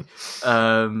I'd say.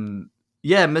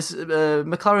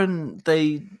 McLaren,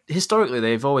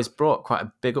 they've always brought quite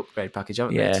a big upgrade package,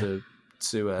 haven't they,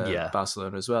 to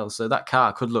Barcelona as well. So that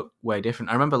car could look way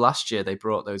different. I remember last year they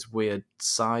brought those weird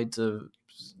side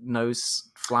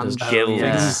nose flange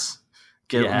gills.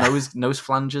 Things. Nose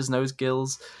flanges, nose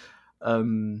gills.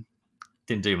 Didn't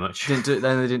do much. Then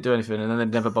they didn't do anything, and then they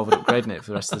never bothered upgrading it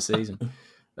for the rest of the season.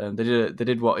 They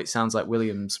did what it sounds like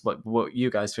Williams, what you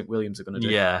guys think Williams are going to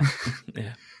do.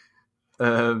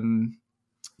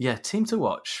 Yeah. Team to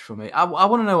watch for me. I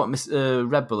want to know what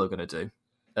Red Bull are going to do,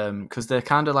 because they're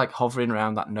kind of like hovering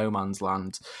around that no man's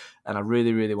land, and I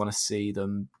really, really want to see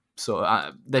them.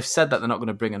 They've said that they're not going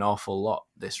to bring an awful lot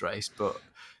this race, but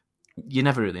you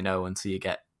never really know until you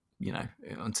get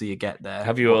there.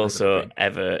 Have you also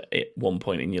ever, at one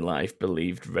point in your life,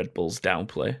 believed Red Bull's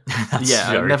downplay?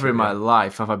 Never in my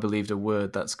life have I believed a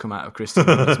word that's come out of Christian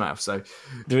Horner's mouth. So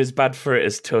they're as bad for it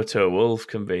as Toto Wolff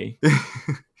can be.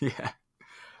 Yeah.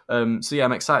 I'm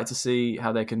excited to see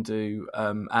how they can do,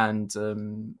 as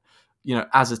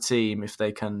a team, if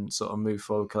they can sort of move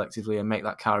forward collectively and make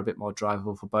that car a bit more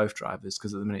drivable for both drivers,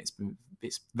 because at the minute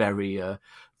it's very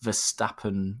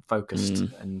Verstappen focused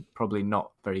and probably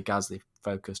not very Gasly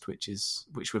focused,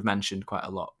 which we've mentioned quite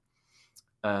a lot.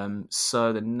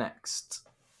 So the next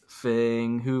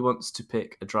thing, who wants to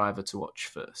pick a driver to watch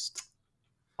first?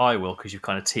 I will, because you've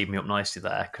kind of teed me up nicely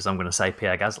there, because I'm going to say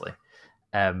Pierre Gasly.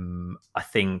 I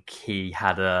think he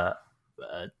had a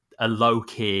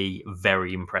low-key,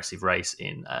 very impressive race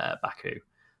in Baku.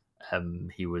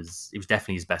 He was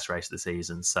definitely his best race of the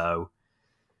season. So,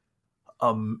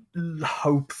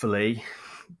 hopefully,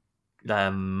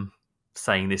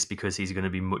 saying this because he's going to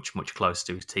be much, much closer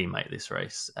to his teammate this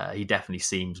race. He definitely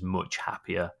seems much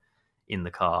happier in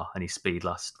the car, and his speed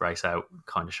last race out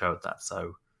kind of showed that.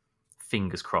 So,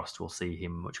 fingers crossed, we'll see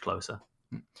him much closer.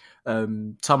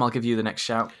 Tom, I'll give you the next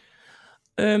shout.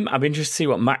 I'm interested to see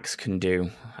what Max can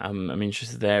do. I'm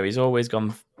interested there. He's always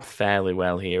gone fairly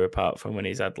well here, apart from when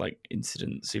he's had like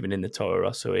incidents, even in the Toro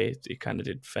Rosso. He kind of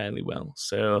did fairly well.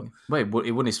 So wait,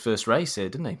 he won his first race here,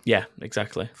 didn't he? Yeah,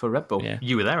 exactly. For Red Bull. Yeah.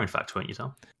 You were there, in fact, weren't you,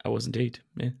 Tom? I was indeed.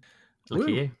 Yeah.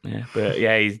 Lucky you. Yeah, but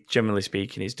yeah, he's generally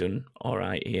speaking, he's done all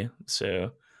right here.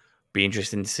 So be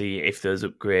interesting to see if those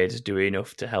upgrades do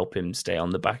enough to help him stay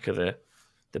on the back of the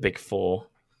big four,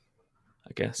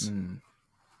 I guess.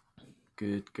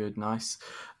 Good, nice.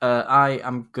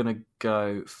 I'm gonna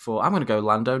go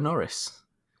Lando Norris.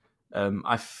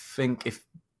 I think if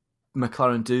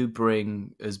McLaren do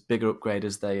bring as big an upgrade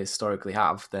as they historically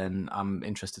have, then I'm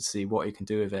interested to see what he can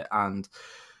do with it. And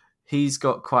he's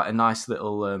got quite a nice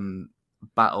little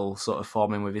battle sort of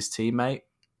forming with his teammate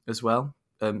as well.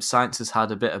 Sainz has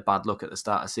had a bit of bad luck at the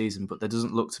start of the season, but there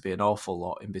doesn't look to be an awful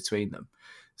lot in between them.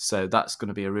 So that's going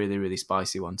to be a really, really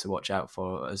spicy one to watch out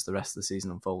for as the rest of the season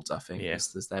unfolds, I think, as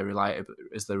the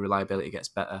reliability gets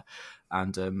better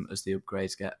and as the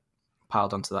upgrades get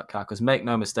piled onto that car. Because make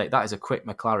no mistake, that is a quick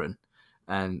McLaren,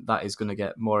 and that is going to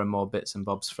get more and more bits and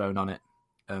bobs thrown on it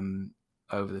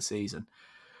over the season.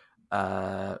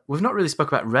 We've not really spoke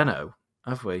about Renault,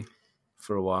 have we,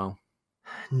 for a while?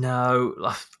 No,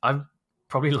 I'm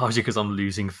probably largely because I'm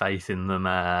losing faith in them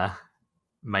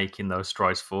making those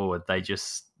strides forward.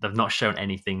 They've not shown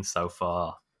anything so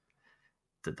far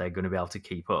that they're going to be able to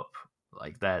keep up.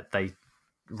 Like they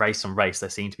race on race, they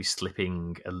seem to be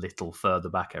slipping a little further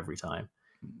back every time.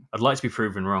 I'd like to be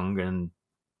proven wrong and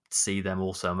see them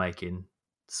also making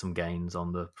some gains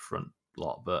on the front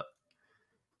lot, but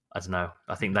I don't know.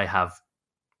 I think they have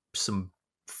some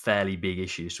fairly big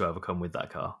issues to overcome with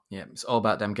that car. Yeah, it's all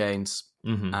about them gains,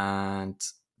 and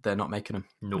they're not making them.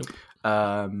 Nope.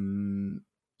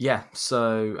 Yeah,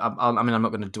 so I'm not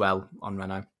going to dwell on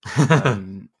Renault.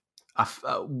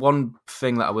 One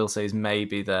thing that I will say is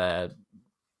maybe they're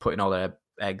putting all their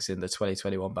eggs in the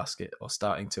 2021 basket, or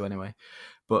starting to anyway.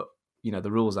 But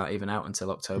the rules aren't even out until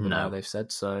October now. They've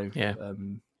said so.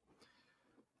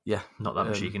 Yeah, not that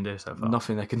much you can do so far.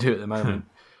 Nothing they can do at the moment.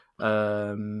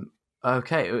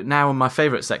 Okay, now on my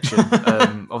favourite section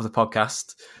of the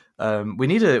podcast. We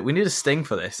need a sting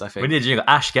for this, I think. We need a jingle.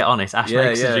 Ash, get on it. Ash,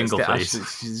 make us a jingle, please.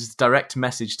 Just direct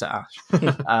message to Ash.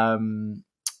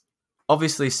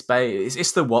 Obviously, Spain.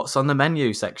 It's the what's on the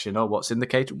menu section, or what's in the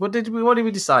catering. What did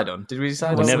we decide on? Did we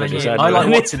decide on? Never decided. I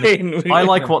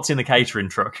like what's in the catering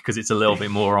truck because it's a little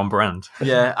bit more on brand.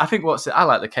 Yeah, I think I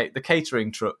like the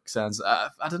catering truck sounds. I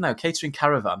don't know, catering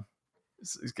caravan.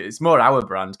 It's more our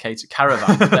brand.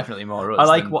 Caravan is definitely more us. I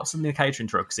like what's in the catering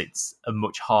truck because it's a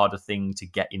much harder thing to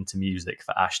get into music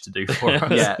for Ash to do for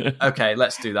us. Yeah, okay,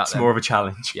 let's do that. It's more of a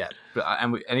challenge. Yeah,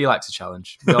 and he likes a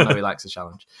challenge. We all know he likes a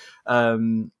challenge.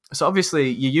 So obviously,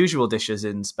 your usual dishes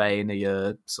in Spain are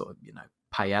your sort of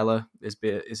paella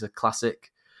is a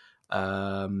classic.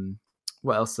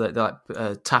 What else? They like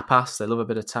tapas. They love a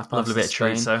bit of tapas. Love a bit of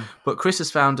chorizo. But Chris has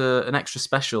found an extra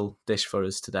special dish for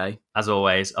us today. As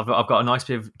always, I've got a nice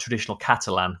bit of traditional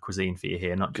Catalan cuisine for you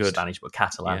here. Not just Spanish, but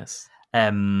Catalan. Yes.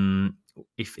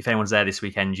 If anyone's there this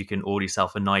weekend, you can order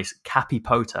yourself a nice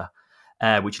capipota,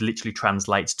 which literally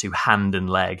translates to hand and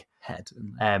leg. Head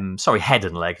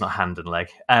and leg, not hand and leg.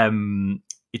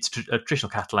 It's a traditional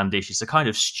Catalan dish. It's a kind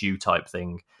of stew type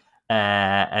thing.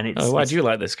 And it's why do you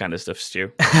like this kind of stuff,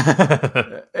 Stu?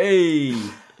 Hey,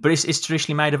 but it's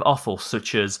traditionally made of offal,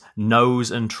 such as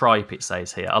nose and tripe. It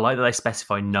says here. I like that they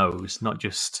specify nose, not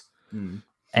just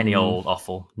any old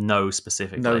offal. Nose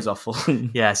specifically. Nose offal.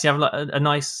 Yeah, so you have a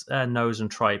nice nose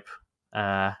and tripe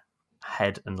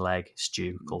head and leg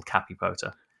stew called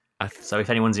capipota. So if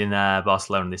anyone's in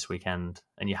Barcelona this weekend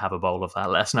and you have a bowl of that,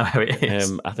 let us know how it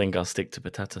is. I think I'll stick to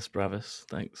patatas bravas.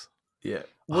 Thanks. Yeah.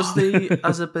 Was the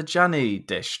Azerbaijani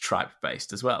dish tripe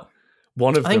based as well?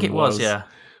 One of them. I think it was, yeah.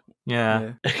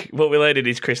 What we learned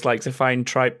is Chris likes to find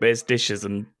tripe based dishes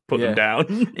and put them down.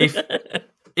 If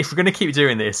we're going to keep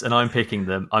doing this and I'm picking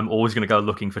them, I'm always going to go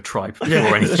looking for tripe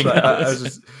before anything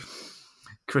else.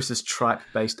 Chris's tripe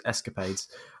based escapades.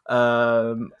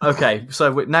 Okay,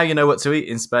 so now you know what to eat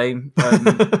in Spain.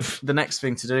 The next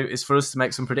thing to do is for us to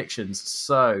make some predictions.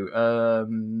 So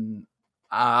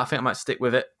I think I might stick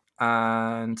with it.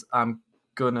 And I'm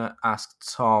going to ask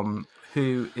Tom,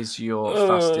 who is your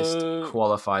fastest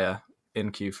qualifier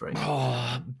in Q3?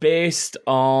 Oh, based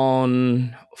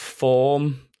on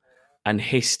form and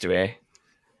history,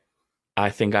 I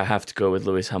think I have to go with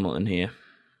Lewis Hamilton here.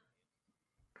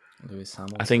 Lewis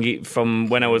Hamilton. I think from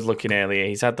when I was looking earlier,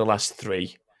 he's had the last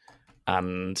 3,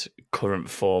 and current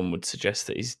form would suggest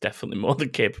that he's definitely more than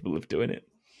capable of doing it.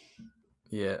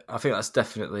 Yeah, I think that's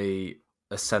definitely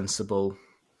a sensible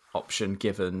option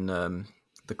given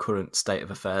the current state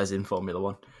of affairs in Formula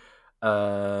One.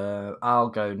 I'll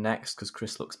go next because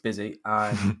Chris looks busy.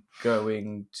 I'm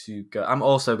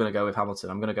also going to go with Hamilton.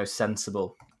 I'm going to go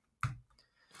sensible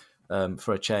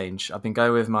for a change. I've been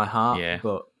going with my heart,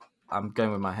 but I'm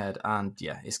going with my head. And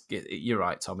yeah, you're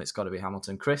right, Tom. It's got to be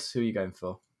Hamilton. Chris, who are you going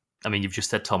for? I mean, you've just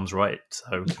said Tom's right,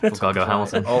 so we've got to go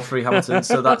Hamilton. All 3 Hamilton.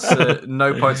 So that's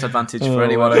no points advantage for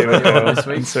anyone this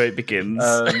week. So it begins.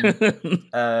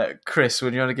 Chris,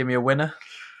 would you want to give me a winner?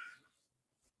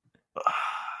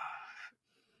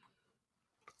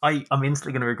 I'm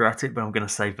instantly going to regret it, but I'm going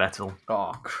to say Vettel.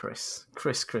 Oh, Chris.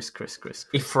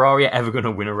 If Ferrari are ever going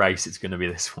to win a race, it's going to be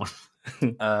this one.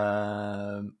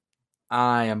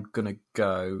 I am going to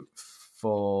go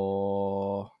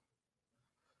for...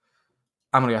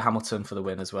 I'm going to go Hamilton for the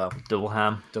win as well. Double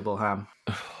ham.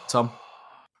 Tom?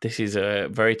 This is a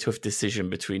very tough decision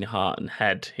between heart and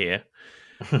head here.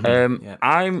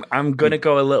 I'm going to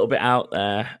go a little bit out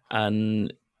there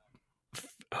and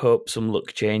hope some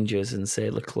luck changes and say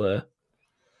Leclerc.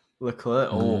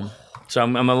 Oh. So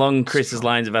I'm along Chris's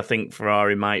lines of I think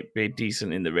Ferrari might be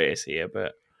decent in the race here,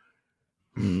 but...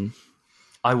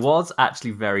 I was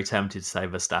actually very tempted to say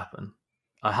Verstappen.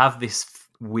 I have this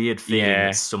weird feeling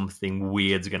that something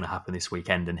weird's going to happen this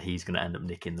weekend and he's going to end up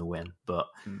nicking the win, but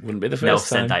wouldn't be the first Mel time.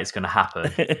 said that it's going to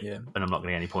happen, and I'm not going to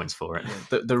get any points for it.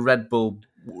 The Red Bull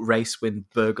race win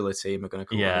burglar team are going to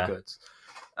come on the goods.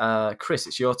 Chris,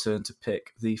 it's your turn to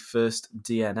pick the first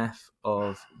DNF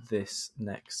of this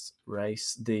next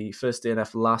race. The first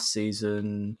DNF last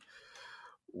season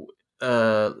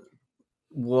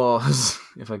was,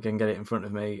 if I can get it in front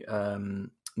of me,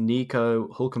 Nico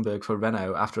Hülkenberg for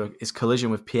Renault after his collision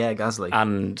with Pierre Gasly.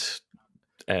 And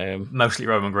mostly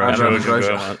Roman Grosjean.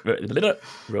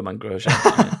 Roman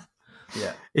Grosjean.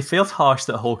 Yeah. It feels harsh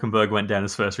that Hülkenberg went down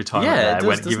his first retirement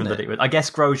given that it was. I guess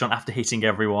Grosjean, after hitting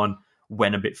everyone,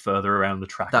 went a bit further around the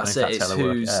track. That's it. It's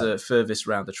who's furthest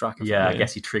around the track. I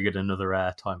guess he triggered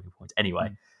another timing point.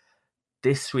 Anyway,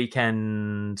 this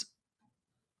weekend,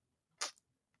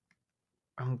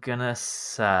 I'm going to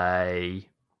say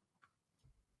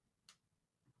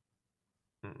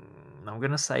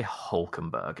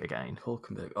Hülkenberg again.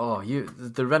 Hulkenberg. Oh,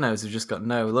 the Renaults have just got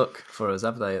no luck for us,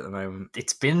 have they, at the moment?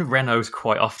 It's been Renaults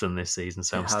quite often this season,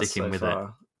 so I'm sticking with it.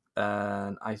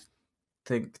 And I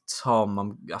think,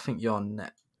 Tom, I think you're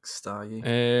next, are you?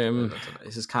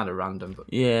 This is kind of random.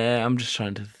 But... Yeah, I'm just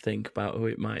trying to think about who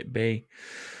it might be.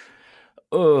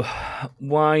 Oh,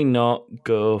 why not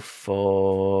go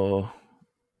for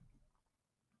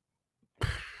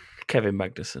Kevin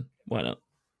Magnussen? Why not?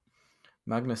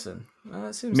 Magnussen.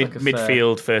 That seems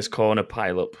midfield, first corner,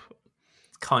 pile up.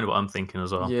 Kind of what I'm thinking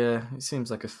as well. Yeah, it seems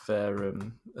like a fair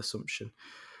assumption.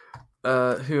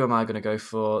 Who am I going to go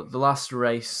for? The last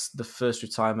race, the first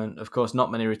retirement. Of course,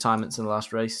 not many retirements in the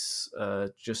last race.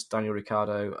 Just Daniel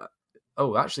Ricciardo.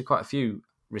 Oh, actually, quite a few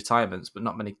retirements, but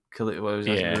not many. We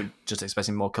were just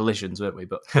expecting more collisions, weren't we?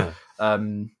 But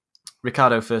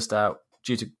Ricciardo first out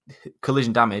due to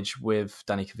collision damage with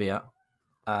Danny Kvyat.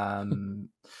 I'm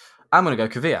going to go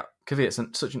Kvyat. Kvyat's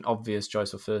such an obvious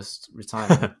choice for first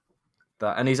retirement.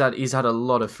 And he's had a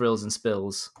lot of frills and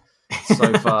spills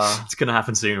so far. It's going to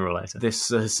happen sooner or later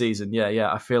this season.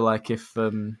 Yeah. I feel like if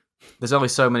there's only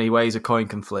so many ways a coin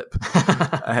can flip,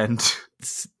 and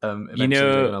eventually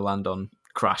they're going to land on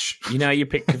crash. You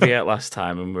picked Kvyat last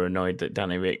time and were annoyed that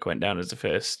Danny Rick went down as the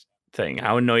first thing.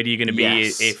 How annoyed are you going to be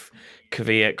if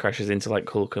Kvyat crashes into like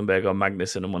Hülkenberg or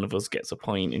Magnussen and one of us gets a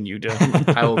point and you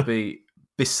don't? I will be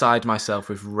beside myself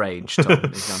with rage, Tom,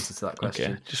 is the answer to that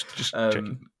question. Okay, just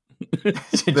checking.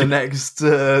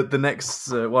 The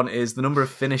next one is the number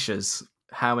of finishers.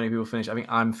 How many people finish? I think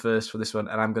I'm first for this one,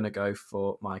 and I'm going to go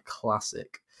for my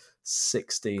classic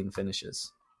 16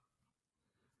 finishers.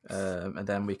 And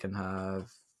then we can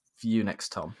have you next,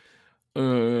 Tom.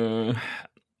 I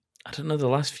don't know. The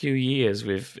last few years,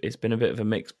 it's been a bit of a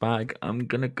mixed bag. I'm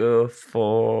going to go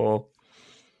for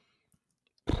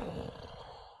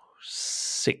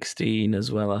 16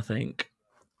 as well, I think.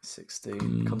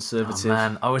 16 conservative. Oh,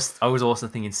 man, I was also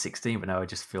thinking 16, but now I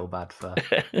just feel bad for.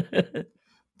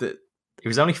 It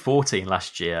was only 14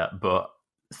 last year, but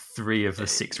 3 of the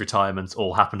 6 retirements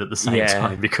all happened at the same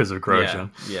time because of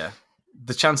Grosjean. Yeah.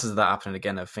 the chances of that happening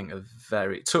again, I think, are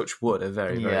very, touch wood, are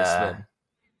very, very slim.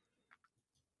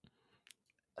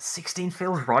 16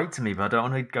 feels right to me, but I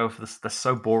don't want to go for this. They're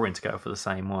so boring to go for the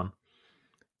same one.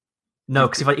 No,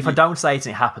 because if I don't say it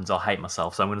and it happens, I'll hate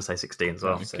myself. So I'm going to say 16 as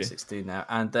well. I'll say 16 now.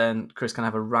 And then, Chris, can I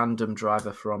have a random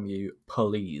driver from you,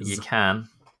 please? You can.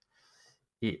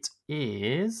 It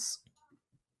is...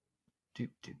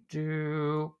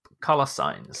 Carlos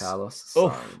Sainz. Carlos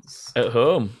Sainz. At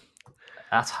home.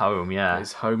 At home, yeah.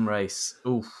 His home race.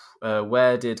 Oof.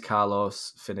 Where did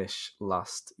Carlos finish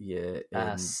last year? In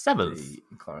 7th. The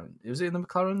McLaren. Was he in the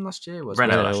McLaren last year?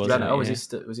 Renault last year. Renault. Oh,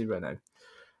 was he Renault?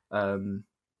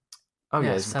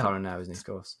 He's McLaren now, isn't he? Of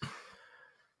course.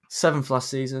 7th last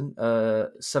season.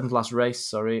 7th last race,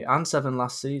 sorry, and 7th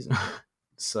last season.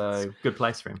 So good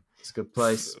place for him. It's a good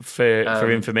place.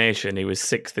 For information, he was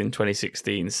 6th in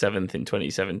 2016, 7th in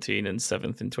 2017, and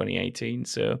 7th in 2018.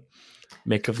 So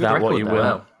make of that what you will.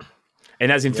 Well.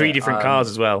 And that's in 3 different cars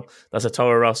as well. That's a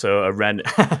Toro Rosso, a Renault.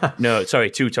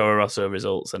 2 Toro Rosso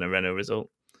results and a Renault result.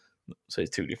 So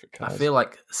it's 2 different cars. I feel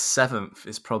like 7th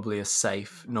is probably a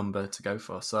safe number to go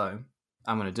for. So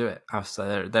I'm going to do it.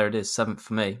 So there it is, 7th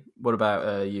for me. What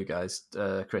about you guys,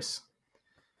 Chris?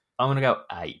 I'm going to go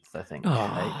 8th, I think. Oh.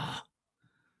 8th.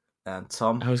 And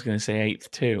Tom? I was going to say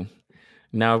 8th too.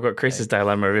 Now I've got Chris's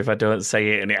dilemma. If I don't say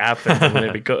it and it happens, I'm going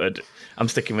to be gutted. I'm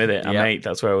sticking with it. I'm 8th.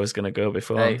 That's where I was going to go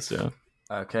before. 8th. So.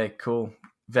 Okay, cool.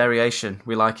 Variation.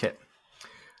 We like it.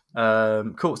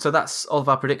 Cool. So that's all of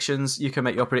our predictions. You can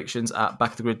make your predictions at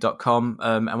backofthegrid.com.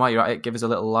 And while you're at it, give us a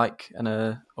little like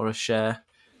and or a share.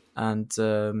 And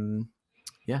we'll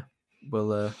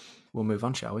move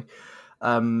on, shall we?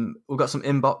 We've got some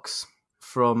inbox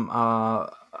from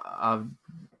our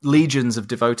legions of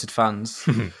devoted fans.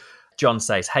 John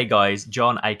says, "Hey guys,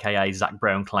 John, aka Zach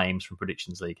Brown Claims from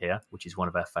Predictions League here, which is one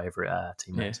of our favourite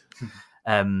teammates.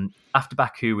 Yeah. After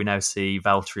Baku, we now see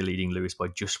Valtteri leading Lewis by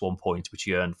just 1 point, which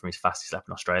he earned from his fastest lap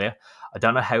in Australia. I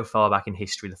don't know how far back in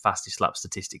history the fastest lap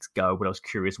statistics go, but I was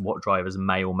curious what drivers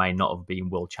may or may not have been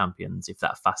world champions if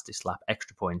that fastest lap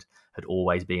extra point had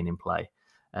always been in play.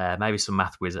 Maybe some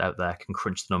math whiz out there can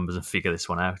crunch the numbers and figure this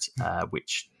one out,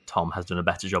 which Tom has done a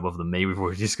better job of than me, we've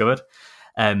already discovered.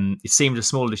 It seemed a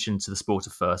small addition to the sport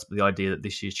at first, but the idea that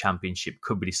this year's championship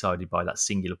could be decided by that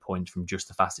singular point from just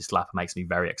the fastest lap makes me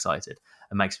very excited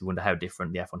and makes me wonder how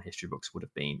different the F1 history books would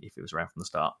have been if it was around from the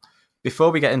start.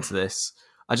 Before we get into this,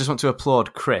 I just want to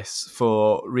applaud Chris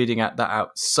for reading that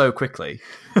out so quickly.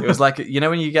 It was like,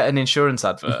 when you get an insurance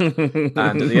advert and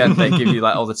at the end they give you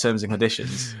like all the terms and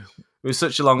conditions. It was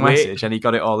such a long message, and he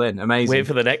got it all in. Amazing. Wait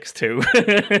for the next 2.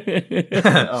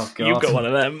 Oh, God. You've got one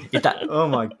of them. Oh,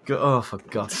 my God. Oh, for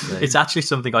God's sake. It's actually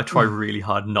something I try really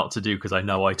hard not to do because I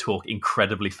know I talk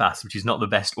incredibly fast, which is not the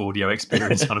best audio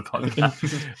experience on a podcast.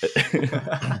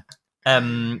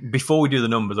 Before we do the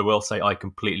numbers, I will say I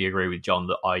completely agree with John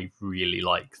that I really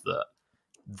like that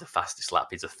the fastest lap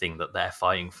is a thing that they're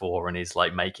fighting for and is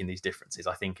like making these differences.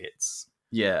 I think it's...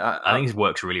 Yeah, I think it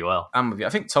works really well. I'm with you. I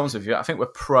think Tom's with you. I think we're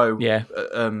pro. Yeah,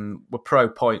 we're pro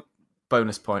point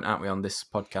bonus point, aren't we, on this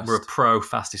podcast? We're a pro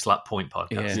fastest lap point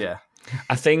podcast. Yeah.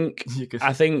 I think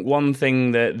one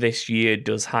thing that this year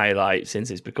does highlight,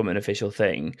 since it's become an official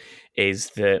thing, is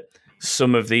that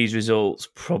some of these results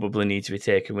probably need to be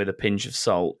taken with a pinch of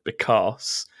salt,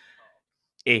 because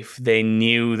if they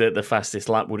knew that the fastest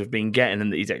lap would have been getting them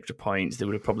these extra points, they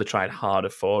would have probably tried harder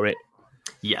for it.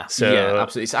 Yeah,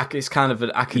 absolutely. It's kind of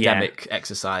an academic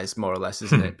exercise, more or less,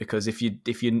 isn't it? Because if you,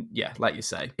 like you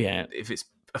say, if it's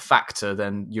a factor,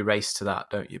 then you race to that,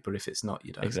 don't you? But if it's not,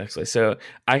 you don't. Exactly. So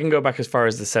I can go back as far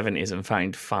as the 70s and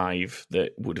find 5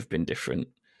 that would have been different.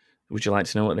 Would you like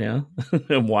to know what they are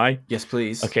and why? Yes,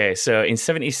 please. Okay, so in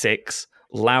 76,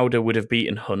 Lauda would have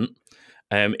beaten Hunt.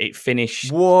 It finished.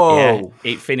 Whoa!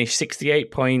 Yeah, it finished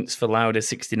 68 points for Lauda,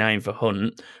 69 for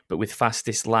Hunt. But with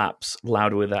fastest laps,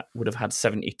 Lauda would have had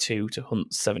 72 to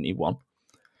Hunt's 71.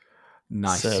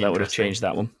 Nice. So that would have changed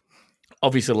that one.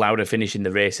 Obviously, Lauda finishing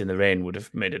the race in the rain would have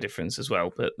made a difference as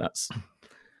well, but that's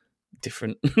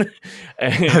different. In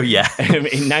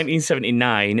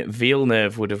 1979,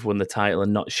 Villeneuve would have won the title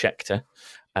and not Scheckter.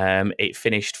 It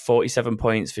finished 47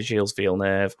 points for Gilles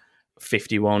Villeneuve,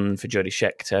 51 for Jody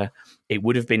Scheckter. It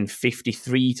would have been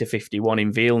 53 to 51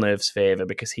 in Villeneuve's favour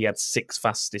because he had 6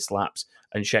 fastest laps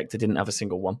and Scheckter didn't have a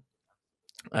single one.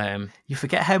 You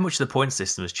forget how much the point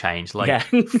system has changed.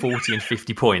 40 and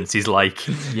 50 points is like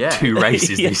 2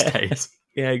 races these days.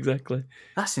 Yeah, exactly.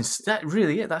 That's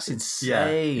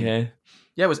insane.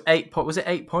 Yeah, it was 8 points. Was it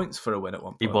 8 points for a win at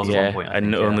one point? It was 1 point, I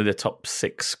think, only the top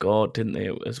 6 scored, didn't they,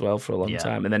 as well, for a long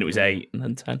time. And then it was 8 and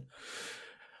then 10.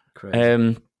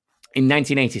 Crazy. In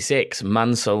 1986,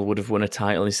 Mansell would have won a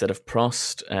title instead of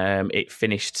Prost. It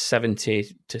finished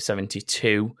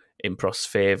 70-72 in Prost's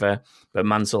favour, but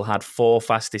Mansell had 4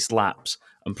 fastest laps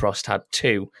and Prost had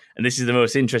 2. And this is the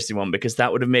most interesting one because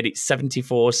that would have made it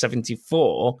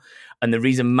 74-74. And the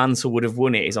reason Mansell would have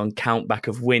won it is on countback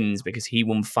of wins because he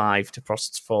won 5 to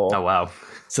Prost's 4. Oh, wow.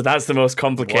 So that's the most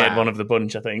complicated one of the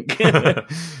bunch, I think.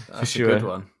 That's a good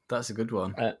one. That's a good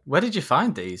one. Where did you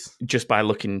find these? Just by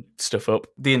looking stuff up.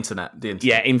 The internet.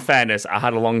 Yeah, in fairness, I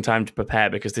had a long time to prepare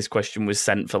because this question was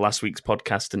sent for last week's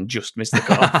podcast and just missed the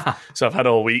cutoff. So I've had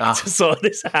all week to sort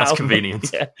this out. That's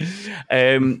convenient. Yeah.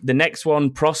 The next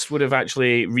one, Prost would have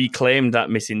actually reclaimed that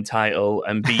missing title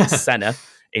and beat Senna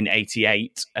in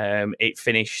 88. It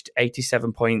finished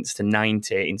 87 points to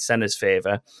 90 in Senna's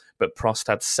favour, but Prost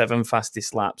had 7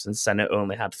 fastest laps and Senna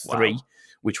only had 3. Wow.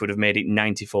 Which would have made it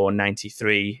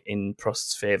 94-93 in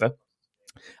Prost's favour.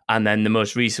 And then the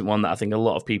most recent one that I think a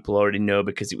lot of people already know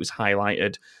because it was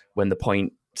highlighted when the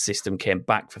point system came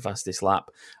back for fastest lap,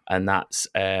 and that's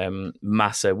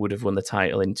Massa would have won the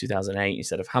title in 2008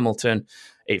 instead of Hamilton.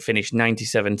 It finished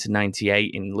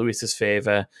 97-98 in Lewis's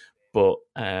favour, but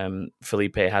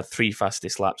Felipe had 3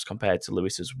 fastest laps compared to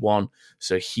Lewis's 1,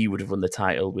 so he would have won the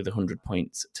title with 100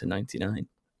 points to 99.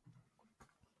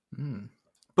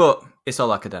 But it's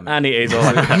all academic. And it is all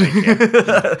academic,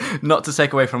 yeah. Not to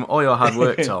take away from all your hard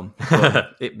work, Tom,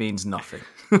 but it means nothing.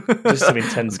 Just some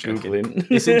intense Googling.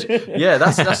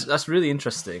 That's really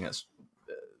interesting. It's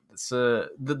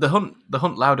the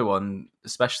Hunt Lauda one,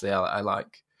 especially, I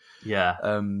like. Yeah.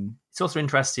 It's also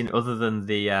interesting, other than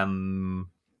the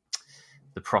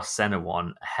Prost Senna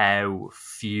one, how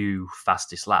few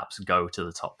fastest laps go to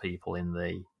the top people in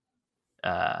the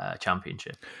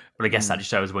championship. But I guess that just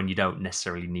shows when you don't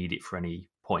necessarily need it for any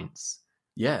points.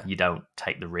 Yeah, you don't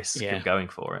take the risk of going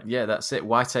for it. Yeah, that's it.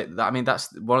 Why take that? I mean,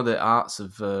 that's one of the arts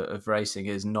of racing,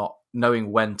 is not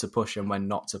knowing when to push and when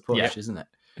not to push, isn't it?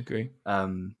 Agree.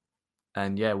 And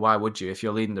yeah, why would you? If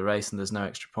you're leading the race and there's no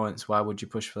extra points, why would you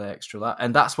push for the extra lap?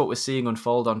 And that's what we're seeing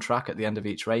unfold on track at the end of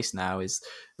each race now, is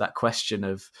that question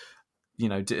of, you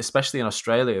know, especially in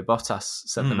Australia, Bottas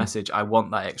sent the message, I want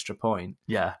that extra point.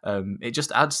 Yeah. It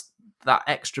just adds that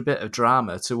extra bit of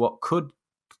drama to what could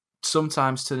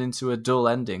sometimes turn into a dull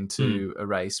ending to a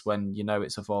race when you know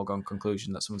it's a foregone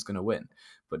conclusion that someone's going to win.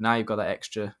 But now you've got that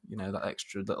extra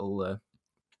little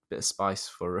bit of spice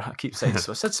for, I keep saying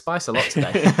so. I said spice a lot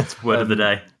today. It's word of the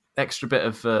day. Extra bit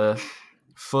of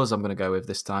fuzz I'm going to go with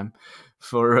this time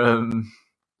for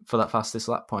that fastest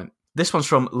lap point. This one's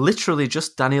from literally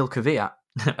just Daniel Kvyat.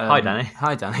 Hi, Danny.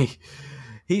 Hi, Danny.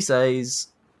 He says,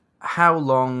 how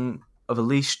long of a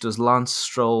leash does Lance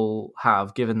Stroll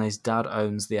have, given his dad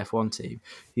owns the F1 team?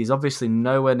 He's obviously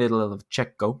nowhere near the level of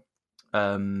Checo.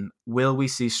 Will we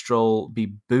see Stroll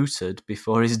be booted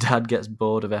before his dad gets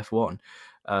bored of F1?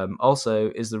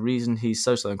 Also, is the reason he's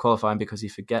so slow in qualifying because he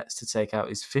forgets to take out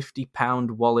his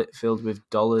 £50 wallet filled with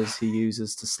dollars he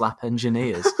uses to slap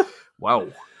engineers? Wow.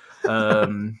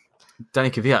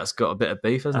 Danny Kvyat's got a bit of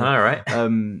beef, hasn't he? All right.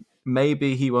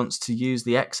 Maybe he wants to use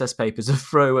the excess paper to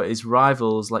throw at his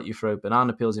rivals like you throw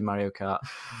banana peels in Mario Kart.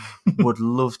 Would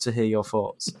love to hear your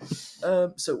thoughts.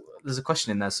 So there's a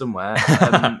question in there somewhere.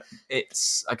 I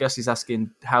guess he's asking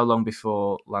how long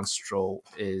before Lance Stroll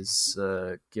is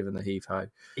given the heave-ho.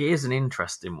 It is an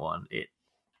interesting one.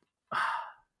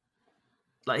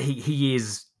 He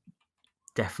is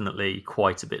definitely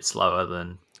quite a bit slower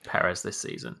than Perez this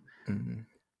season. Mm-hmm.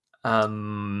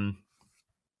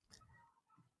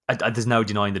 There's no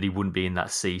denying that he wouldn't be in that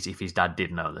seat if his dad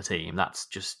didn't own the team. That's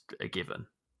just a given.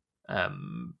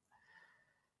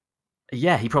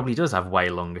 Yeah, he probably does have way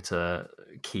longer to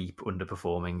keep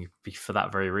underperforming for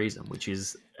that very reason, which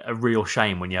is a real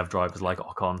shame when you have drivers like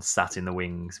Ocon sat in the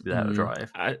wings without a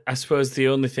drive. I suppose the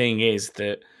only thing is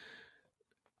that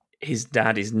his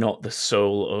dad is not the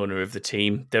sole owner of the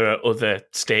team. There are other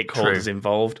stakeholders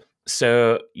involved.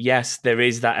 So, yes, there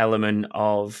is that element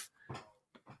of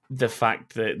the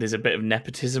fact that there's a bit of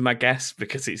nepotism, I guess,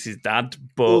 because it's his dad.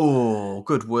 But oh,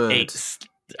 good word. It's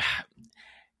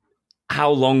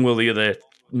how long will the other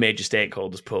major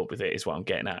stakeholders put up with it is what I'm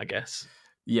getting at, I guess.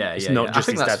 Yeah, it's not just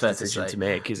his dad's decision to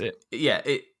make, is it? Yeah,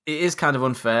 it is kind of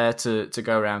unfair to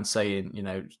go around saying, you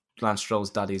know, Lance Stroll's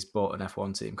daddy's bought an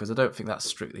F1 team, because I don't think that's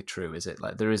strictly true, is it?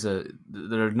 Like there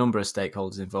are a number of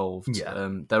stakeholders involved. Yeah.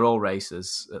 They're all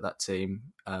racers at that team,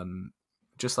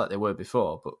 just like they were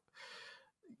before, but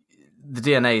the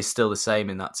DNA is still the same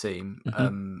in that team.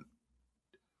 Mm-hmm.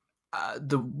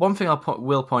 The one thing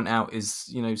will point out is,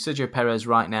 you know, Sergio Perez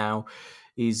right now,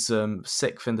 he's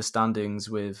sixth in the standings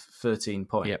with 13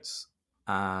 points.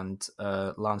 and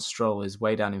Lance Stroll is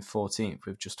way down in 14th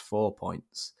with just 4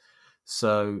 points.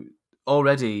 So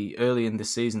already early in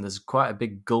this season, there's quite a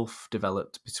big gulf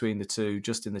developed between the two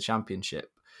just in the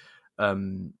championship.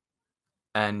 And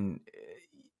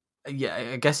yeah,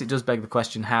 I guess it does beg the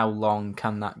question, how long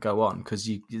can that go on? Because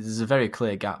there's a very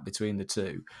clear gap between the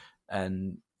two.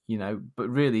 And, but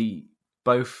really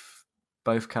both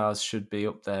cars should be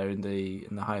up there in the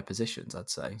higher positions, I'd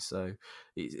say. So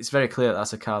it's very clear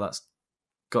that's a car that's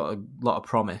got a lot of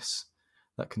promise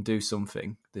that can do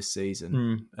something this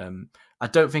season. I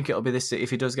don't think it'll be this.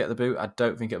 If he does get the boot, I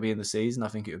don't think it'll be in the season. I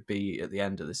think it would be at the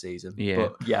end of the season. Yeah,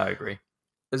 but I agree.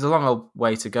 There's a long old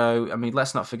way to go. I mean,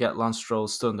 let's not forget Lance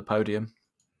Stroll's still on the podium.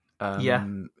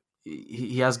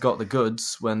 He has got the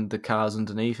goods when the car's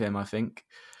underneath him, I think,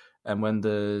 and when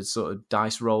the sort of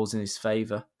dice rolls in his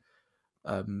favour.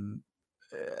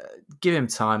 Give him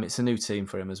time. It's a new team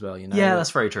for him as well, Yeah,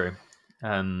 that's very true.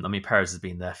 I mean, Perez has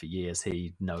been there for years.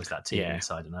 He knows that team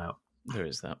inside and out. There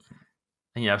is that.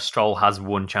 And Stroll has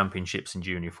won championships in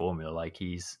junior formula. Like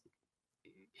he's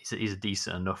a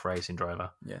decent enough racing driver.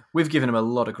 Yeah, we've given him a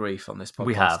lot of grief on this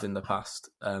podcast in the past,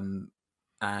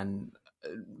 and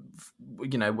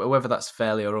whether that's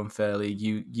fairly or unfairly,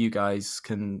 you guys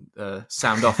can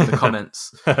sound off in the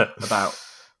comments about.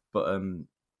 But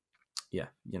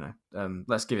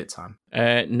let's give it time.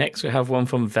 Next, we have one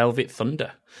from Velvet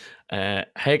Thunder.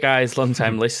 Hey guys,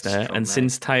 long-time listener, and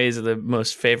since tyres are the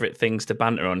most favourite things to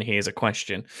banter on, here's a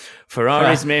question.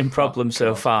 Ferrari's main problem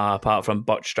so far, apart from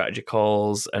botched strategy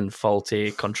calls and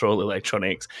faulty control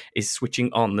electronics, is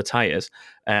switching on the tyres.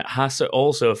 Haas are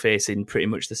also facing pretty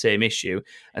much the same issue,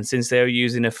 and since they are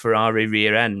using a Ferrari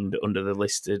rear end under the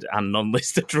listed and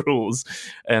non-listed rules,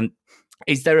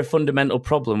 is there a fundamental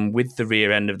problem with the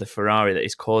rear end of the Ferrari that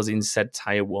is causing said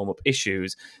tyre warm-up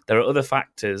issues? There are other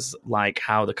factors like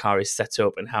how the car is set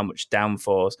up and how much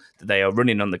downforce that they are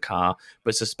running on the car,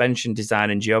 but suspension design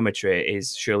and geometry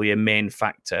is surely a main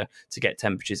factor to get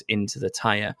temperatures into the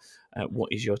tyre. What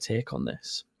is your take on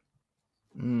this?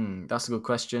 That's a good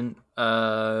question.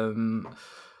 I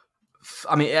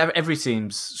mean, every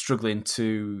team's struggling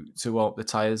to warm up the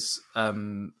tyres at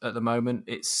the moment.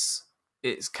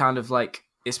 It's kind of like,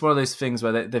 it's one of those things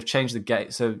where they've changed the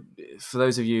gauge. So for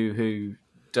those of you who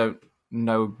don't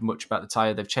know much about the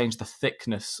tyre, they've changed the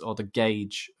thickness or the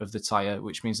gauge of the tyre,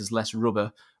 which means there's less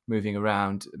rubber moving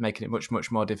around, making it much,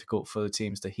 much more difficult for the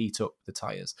teams to heat up the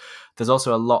tyres. There's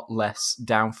also a lot less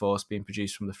downforce being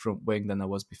produced from the front wing than there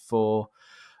was before.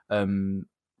 And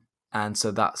so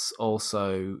that's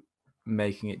also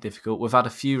making it difficult. We've had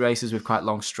a few races with quite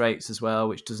long straights as well,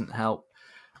 which doesn't help.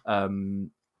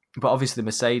 But obviously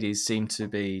Mercedes seem to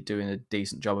be doing a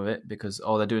decent job of it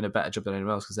they're doing a better job than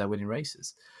anyone else because they're winning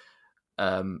races.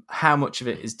 How much of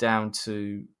it is down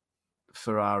to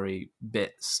Ferrari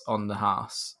bits on the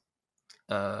Haas?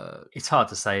 It's hard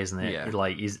to say, isn't it? Yeah.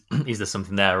 Like, is there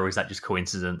something there, or is that just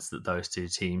coincidence that those two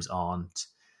teams aren't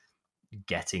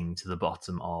getting to the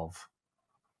bottom of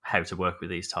how to work with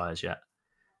these tyres yet?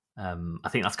 I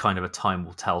think that's kind of a time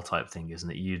will tell type thing, isn't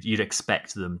it? You'd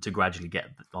expect them to gradually get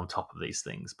on top of these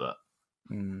things, but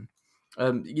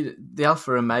the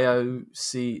Alfa Romeo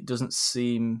doesn't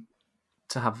seem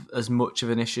to have as much of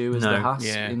an issue as the Haas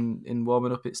in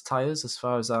warming up its tyres, as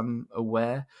far as I'm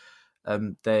aware.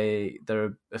 There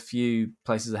are a few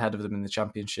places ahead of them in the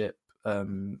championship.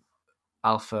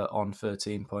 Alfa on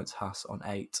 13 points, Haas on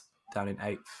 8, down in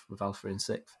 8th with Alfa in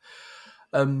 6th.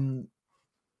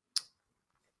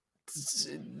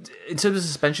 In terms of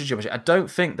suspension geometry, I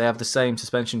don't think they have the same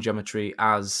suspension geometry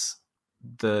as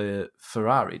the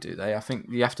Ferrari, do they? I think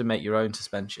you have to make your own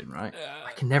suspension, right?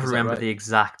 I can never remember the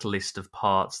exact list of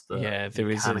parts that there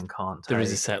is and can't there take.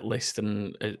 is a set list,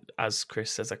 and as Chris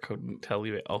says, I couldn't tell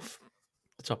you it off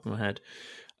the top of my head.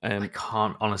 I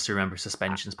can't honestly remember if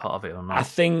suspension's part of it or not. I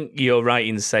think you're right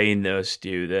in saying though,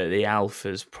 Stu, that the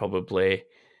Alpha's probably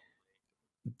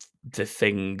the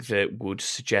thing that would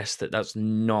suggest that that's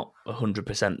not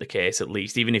 100% the case, at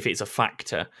least. Even if it's a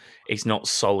factor, it's not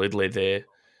solidly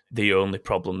the only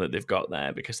problem that they've got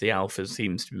there, because the Alpha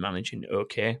seems to be managing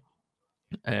okay.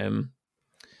 And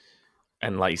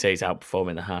like you say, it's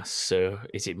outperforming the Haas, so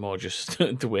is it more just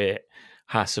the way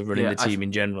Haas are running the team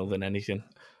in general than anything?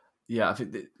 Yeah, I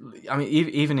think.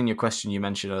 Even in your question, you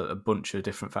mentioned a bunch of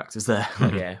different factors there.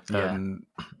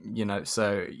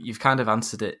 So you've kind of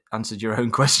answered your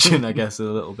own question, I guess, a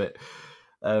little bit.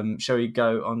 Shall we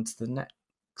go on to the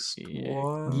next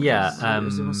one? Yeah.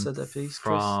 Has anyone said their piece,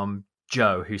 from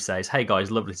Joe, who says, "Hey guys,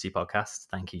 lovely to see podcast.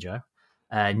 Thank you, Joe.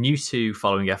 New to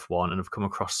following F1 and have come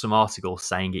across some articles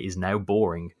saying it is now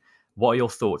boring. What are your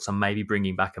thoughts on maybe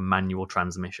bringing back a manual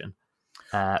transmission?"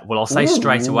 Well, I'll say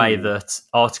straight away that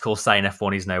articles saying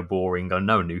F1 is now boring are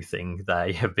no new thing.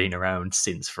 They have been around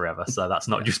since forever, so that's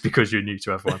not just because you're new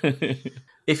to F1.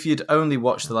 If you'd only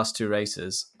watched the last two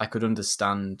races, I could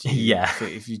understand. Yeah.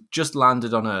 If you just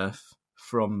landed on Earth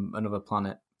from another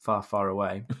planet far, far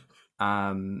away,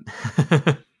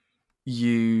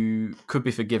 you could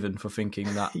be forgiven for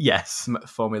thinking that yes,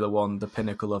 Formula One, the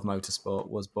pinnacle of motorsport,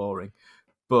 was boring.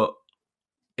 But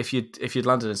if you'd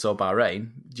landed and saw Bahrain,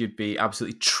 you'd be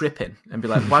absolutely tripping and be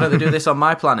like, "Why don't they do this on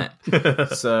my planet?"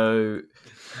 So,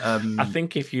 I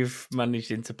think if you've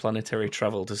managed interplanetary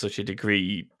travel to such a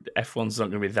degree, F1's not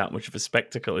going to be that much of a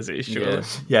spectacle, is it? Sure.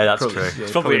 Yeah, that's Probably,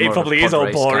 true. Yeah, It probably is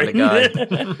all boring. Kind of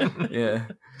guy.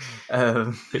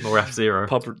 Yeah, bit more F-Zero.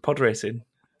 Pod racing.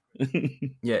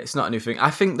 Yeah, it's not a new thing.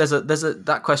 I think there's a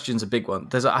that question's a big one.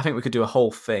 I think we could do a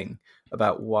whole thing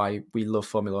about why we love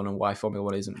Formula One and why Formula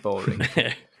One isn't boring.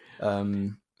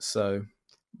 So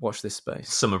watch this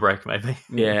space. Summer break, maybe.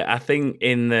 Yeah, I think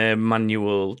in the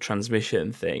manual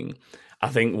transmission thing, I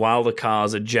think while the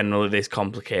cars are generally this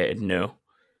complicated, no,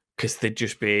 because there'd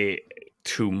just be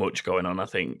too much going on. I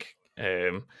think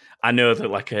I know that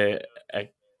like a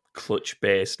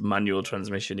clutch-based manual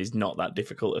transmission is not that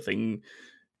difficult a thing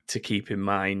to keep in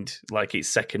mind, like it's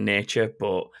second nature,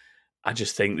 but I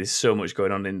just think there's so much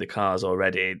going on in the cars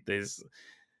already.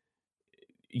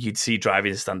 You'd see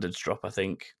driving standards drop, I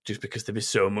think, just because there'd be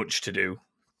so much to do.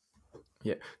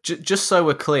 Yeah, just so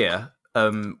we're clear,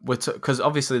 because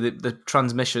obviously the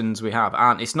transmissions we have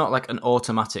aren't. It's not like an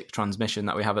automatic transmission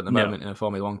that we have at the moment in a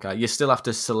Formula One car. You still have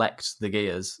to select the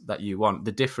gears that you want.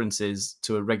 The difference is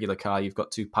to a regular car, you've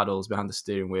got two paddles behind the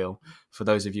steering wheel. For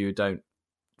those of you who don't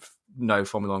know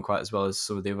Formula One quite as well as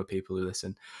some of the other people who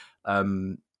listen,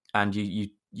 and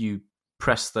you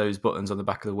press those buttons on the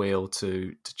back of the wheel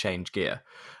to change gear.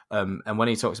 And when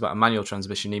he talks about a manual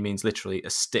transmission, he means literally a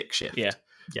stick shift. Yeah,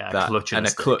 a clutch and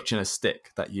a clutch and a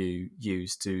stick that you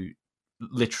use to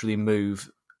literally move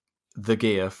the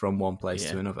gear from one place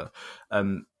to another.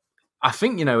 I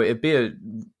think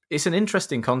it's an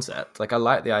interesting concept. Like I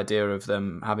like the idea of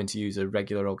them having to use a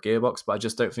regular old gearbox, but I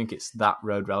just don't think it's that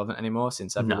road relevant anymore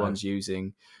since everyone's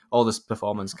using all this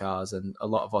performance cars and a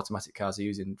lot of automatic cars are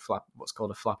using what's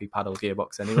called a flappy paddle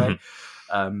gearbox anyway.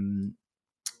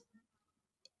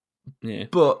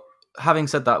 But having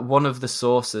said that, one of the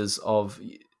sources of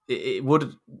it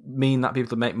would mean that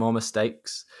people make more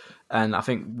mistakes, and I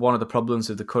think one of the problems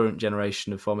with the current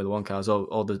generation of Formula One cars,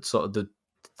 or the sort of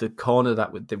the corner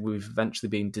that we've eventually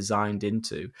been designed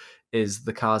into, is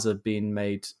the cars are being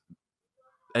made,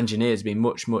 engineers being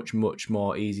much, much, much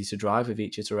more easy to drive with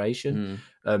each iteration.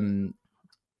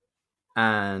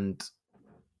 And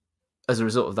as a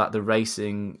result of that, the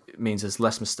racing means there's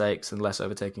less mistakes and less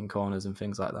overtaking corners and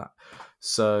things like that.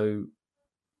 So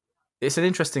it's an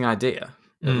interesting idea,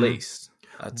 at least,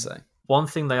 I'd say. One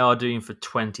thing they are doing for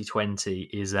 2020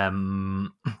 is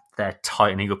they're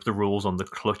tightening up the rules on the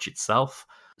clutch itself.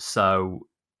 So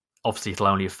obviously it'll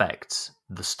only affect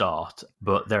the start,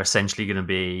 but they're essentially going to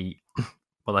be,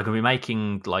 they're going to be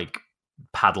making like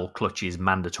paddle clutches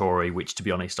mandatory, which to be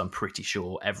honest, I'm pretty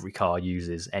sure every car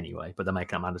uses anyway, but they're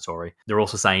making that mandatory. They're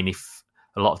also saying if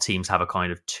a lot of teams have a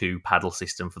kind of two paddle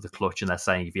system for the clutch, and they're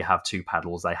saying if you have two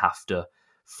paddles, they have to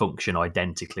function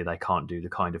identically. They can't do the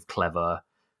kind of clever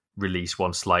release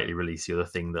one, slightly release the other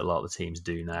thing that a lot of the teams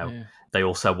do now. Yeah. They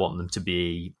also want them to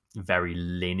be very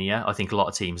linear. I think a lot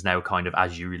of teams now kind of,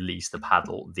 as you release the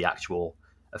paddle, the actual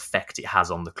effect it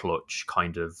has on the clutch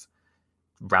kind of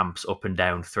ramps up and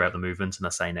down throughout the movement, and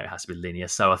they're saying now it has to be linear.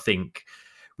 So I think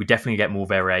we definitely get more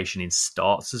variation in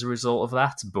starts as a result of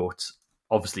that, but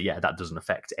obviously, that doesn't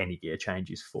affect any gear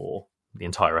changes for the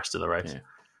entire rest of the race. Yeah.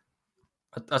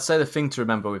 I'd say the thing to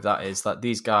remember with that is that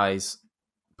these guys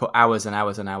put hours and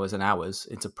hours and hours and hours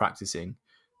into practicing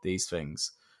these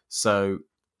things. So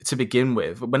to begin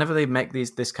with, whenever they make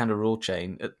this kind of rule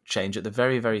change at the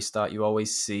very, very start, you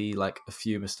always see like a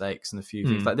few mistakes and a few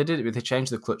things. Like they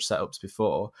changed the clutch setups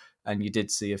before, and you did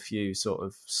see a few sort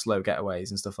of slow getaways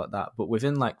and stuff like that. But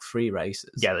within like 3 races,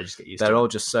 they just get used. They're all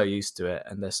just so used to it,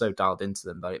 and they're so dialed into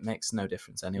them that it makes no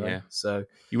difference anyway. Yeah. So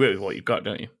you work with what you've got,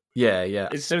 don't you? Yeah.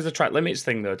 It's there's a track limits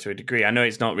thing though to a degree. I know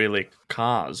it's not really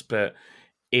cars, but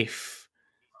if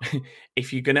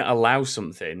you're going to allow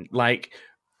something like,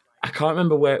 I can't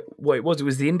remember what it was. It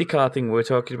was the IndyCar thing we were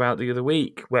talking about the other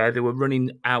week, where they were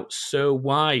running out so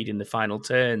wide in the final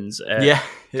turns.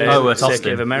 Circuit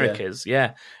of Americas.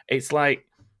 Yeah. It's like,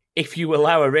 if you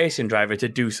allow a racing driver to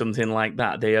do something like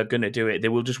that, they are going to do it. They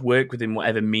will just work within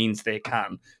whatever means they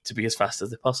can to be as fast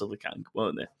as they possibly can,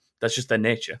 won't they? That's just their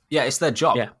nature. Yeah, it's their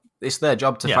job. Yeah. It's their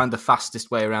job to find the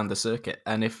fastest way around the circuit.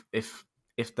 And if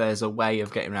if there's a way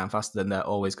of getting around faster, then they're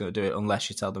always going to do it unless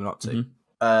you tell them not to.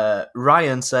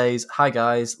 Ryan says, "Hi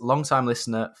guys, long time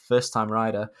listener, first time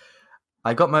rider.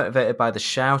 I got motivated by the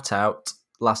shout out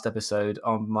last episode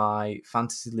on my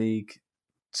Fantasy League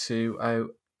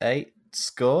 208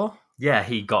 score." Yeah,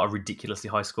 he got a ridiculously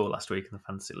high score last week in the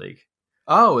Fantasy League.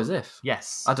 Oh, as if?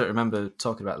 Yes. I don't remember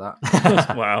talking about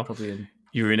that. Wow. Probably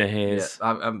you were in a haze.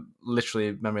 Yeah, I'm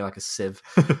literally memory like a sieve.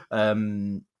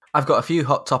 I've got a few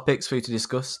hot topics for you to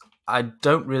discuss. I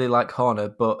don't really like Horner,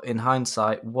 but in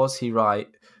hindsight, was he right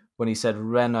when he said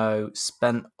Renault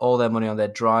spent all their money on their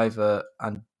driver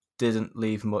and didn't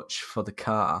leave much for the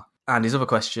car? And his other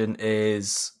question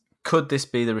is, could this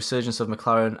be the resurgence of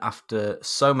McLaren after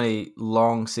so many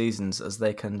long seasons, as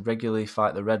they can regularly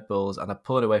fight the Red Bulls and are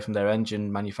pulling away from their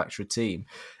engine manufacturer team?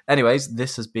 Anyways,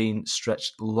 this has been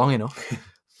stretched long enough.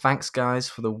 Thanks, guys,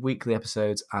 for the weekly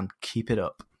episodes, and keep it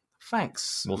up.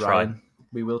 Thanks, We'll Ryan. try.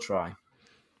 We will try.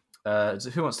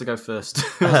 Who wants to go first?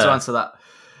 Who wants to answer that?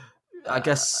 I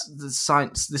guess this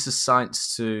is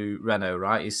science to Renault,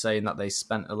 right? He's saying that they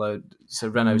spent a load. So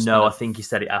Renault. No, I think he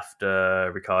said it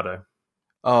after Ricardo.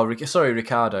 Oh, Ricardo Yeah,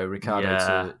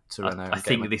 to Renault. I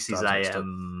think this is I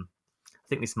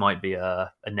think this might be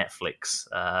a Netflix.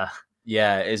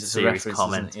 Yeah, it is. It's a serious reference,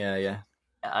 comment. Isn't it? Yeah.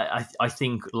 I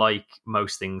think, like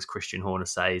most things Christian Horner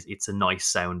says, it's a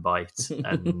nice soundbite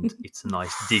and it's a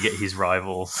nice dig at his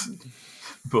rivals.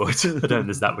 But I don't think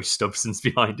there's that much substance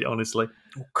behind it, honestly.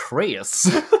 Oh,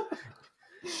 Chris.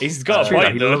 He's got a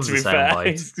point, he though, loves to be the fair.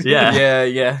 soundbite.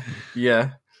 Yeah.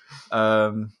 Yeah.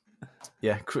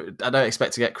 I don't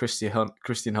expect to get Christian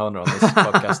Horner on this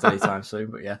podcast anytime soon,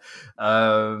 but yeah.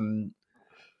 I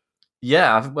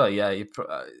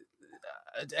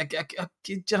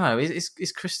don't know.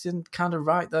 Is Christian kind of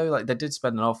right though? Like, they did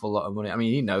spend an awful lot of money. I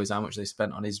mean, he knows how much they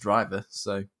spent on his driver,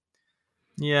 so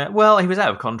Yeah, well, he was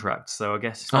out of contract, so I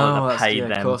guess it's not that they paid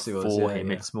them of course he was. for Yeah, him.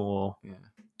 yeah. It's more, Yeah.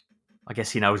 I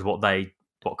guess he knows what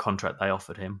contract they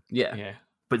offered him. Yeah. Yeah.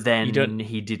 But then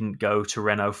he didn't go to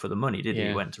Renault for the money, did he? Yeah.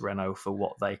 He went to Renault for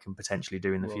what they can potentially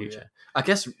do in the future. Yeah. I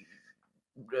guess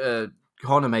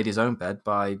Horner made his own bed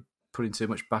by putting too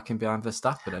much backing behind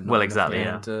Verstappen. And Well, exactly,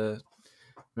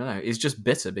 he's just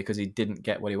bitter because he didn't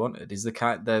get what he wanted.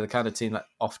 They're the kind of team that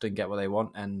often get what they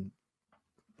want and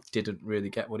didn't really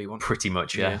get what he wanted. Pretty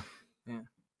much, yeah.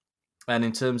 And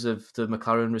in terms of the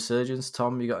McLaren resurgence,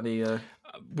 Tom, you got any?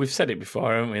 We've said it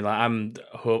before, haven't we? Like, I'm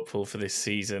hopeful for this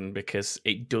season because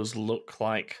it does look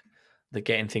like they're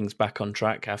getting things back on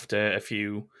track after a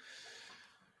few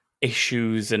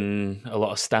issues and a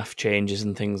lot of staff changes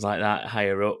and things like that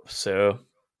higher up. So,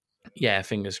 yeah,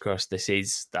 fingers crossed this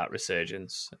is that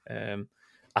resurgence.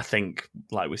 I think,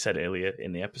 like we said earlier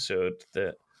in the episode,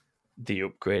 that the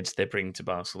upgrades they bring to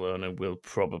Barcelona will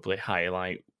probably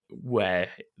highlight where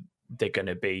they're going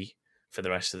to be for the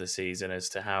rest of the season as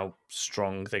to how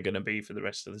strong they're going to be for the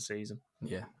rest of the season.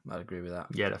 Yeah, I'd agree with that.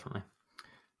 Yeah, definitely.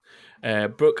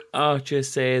 Brooke Archer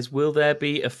says, will there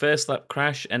be a first lap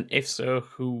crash? And if so,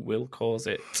 who will cause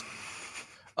it?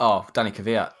 Oh, Danny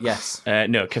Kvyat, yes.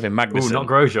 No, Kevin Magnussen. Oh, not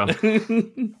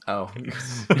Grosjean. Oh.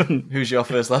 Who's your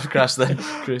first lap crash then,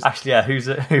 Chris? Actually, yeah, who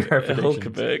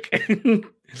Hulkenberg.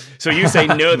 So you say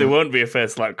no, there won't be a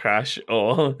first lap crash,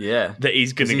 or that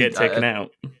he's going to get taken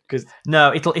out?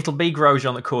 No, it'll be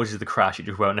Grosjean that causes the crash. It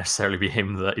just won't necessarily be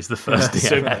him that is the first.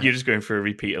 So you're just going for a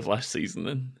repeat of last season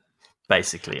then?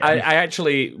 Basically, yeah. I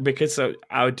actually, because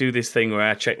I would do this thing where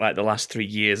I check like the last 3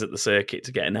 years at the circuit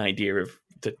to get an idea of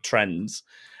the trends.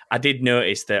 I did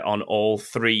notice that on all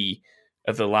 3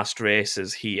 of the last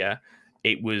races here,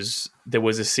 there was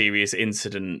a serious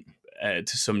incident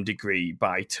to some degree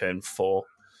by turn 4.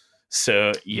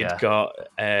 So you've got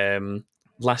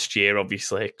last year,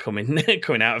 obviously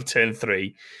coming out of turn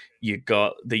 3. You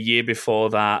got the year before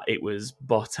that, it was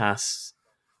Bottas,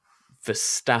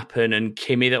 Verstappen, and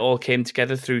Kimi that all came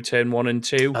together through turn 1 and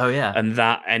 2. Oh yeah, and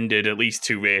that ended at least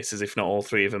 2 races, if not all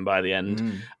 3 of them by the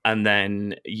end. And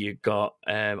then you got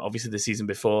obviously the season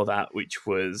before that, which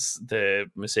was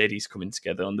the Mercedes coming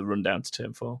together on the run down to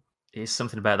turn 4. It's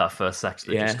something about that first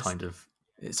section that just kind of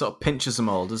it sort of pinches them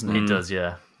all, doesn't it? It does,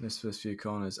 yeah. This first few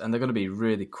corners, and they're going to be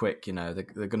really quick. You know,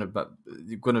 they're going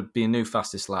to be a new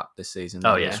fastest lap this season.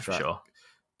 Oh yeah, for sure.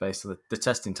 Based on the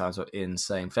testing times were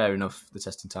insane. Fair enough, the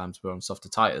testing times were on softer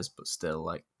tyres, but still,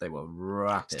 like, they were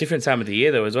rapid. It's a different time of the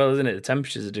year though, as well, isn't it? The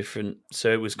temperatures are different,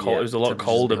 so it was cold. It was a lot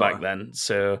colder back then,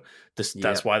 so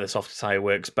that's why the softer tyre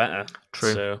works better.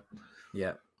 True. So,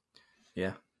 yeah.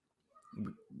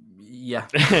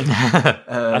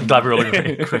 I'm glad we're all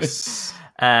agreeing. Chris.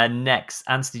 Next,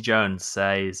 Anthony Jones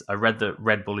says, I read that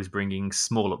Red Bull is bringing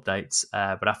small updates,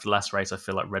 but after the last race, I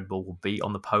feel like Red Bull will be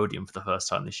on the podium for the first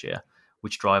time this year.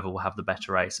 Which driver will have the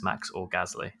better race, Max or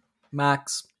Gasly?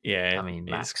 Max. Yeah. I mean,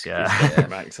 Max, yeah.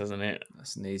 Max, isn't it?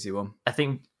 That's an easy one. I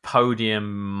think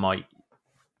podium might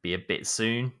be a bit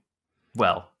soon.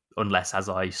 Well, unless, as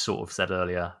I sort of said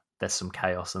earlier, there's some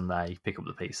chaos and they pick up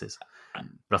the pieces.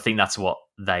 But I think that's what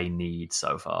they need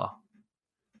so far.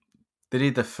 They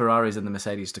need the Ferraris and the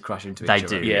Mercedes to crash into each other.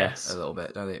 They do, yes. A little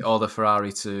bit, don't they? Or the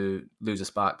Ferrari to lose a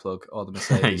spark plug, or the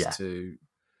Mercedes to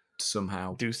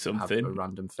somehow do something. Have a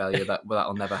random failure.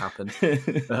 That'll never happen.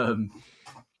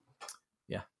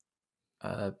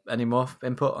 Any more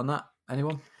input on that?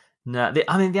 Anyone? No,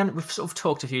 we've sort of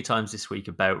talked a few times this week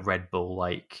about Red Bull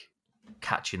like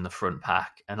catching the front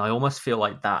pack, and I almost feel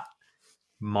like that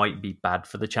might be bad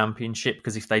for the championship,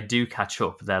 because if they do catch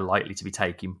up, they're likely to be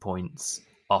taking points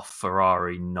off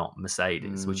Ferrari, not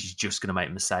Mercedes, which is just going to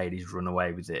make Mercedes run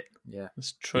away with it. Yeah,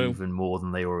 that's true. Even more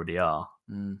than they already are.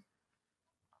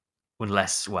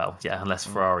 Unless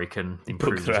Ferrari can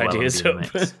improve their ideas up.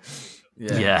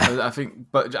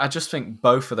 I just think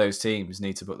both of those teams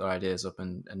need to put their ideas up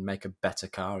and make a better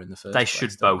car in the first place. They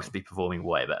should both be performing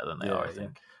way better than they are, I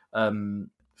think.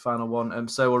 Final one.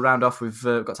 So we'll round off. We've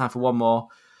got time for one more.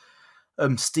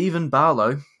 Stephen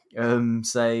Barlow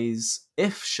says,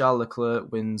 if Charles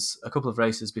Leclerc wins a couple of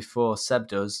races before Seb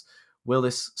does, will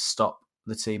this stop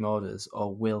the team orders,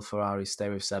 or will Ferrari stay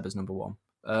with Seb as number one?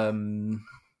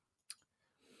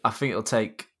 I think it'll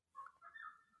take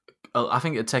a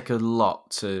lot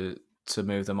to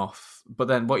move them off. But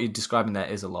then what you're describing there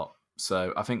is a lot.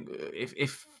 So I think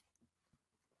if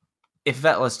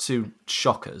Vettel has 2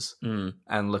 shockers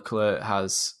and Leclerc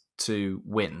has 2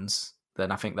 wins, then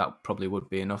I think that probably would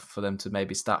be enough for them to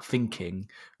maybe start thinking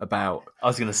about... I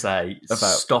was going to say,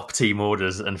 stop team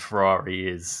orders and Ferrari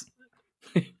is...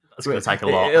 That's going to take a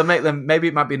lot. It'll make them... Maybe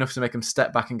it might be enough to make them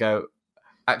step back and go,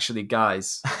 actually,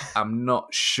 guys, I'm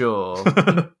not sure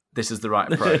this is the right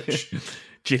approach.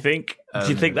 Do you think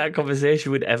that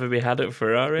conversation would ever be had at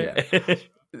Ferrari? Yeah.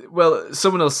 Well,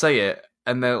 someone will say it,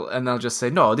 and they'll just say,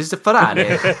 no, this is a Ferrari.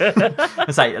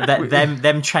 I say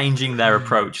them changing their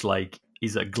approach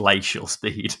is at glacial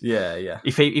speed. Yeah.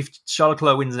 If Charles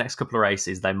Leclerc wins the next couple of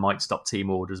races, they might stop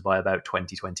team orders by about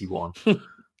 2021.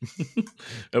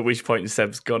 At which point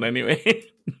Seb's gone anyway.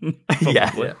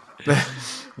 Yeah.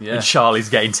 And Charlie's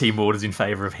getting team orders in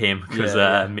favour of him because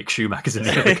Mick Schumacher's in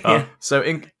the other car. So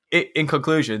in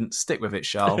conclusion, stick with it,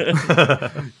 Charles.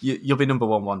 You'll be number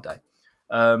one day.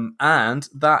 And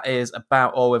that is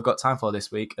about all we've got time for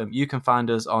this week. You can find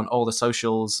us on all the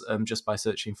socials just by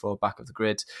searching for Back of the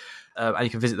Grid. And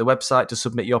you can visit the website to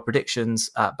submit your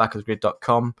predictions at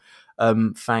backofthegrid.com.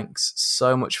 Thanks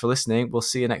so much for listening. We'll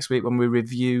see you next week when we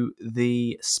review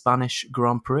the Spanish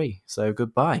Grand Prix. So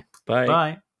goodbye. Bye.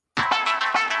 Bye.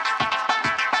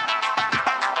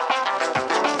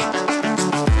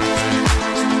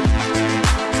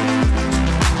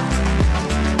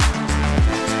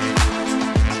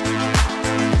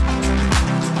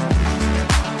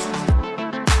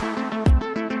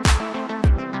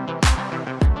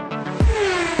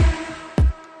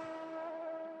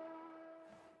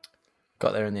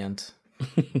 Got there in the end.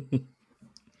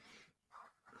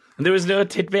 There was no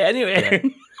tidbit anyway.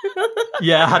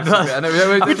 Yeah,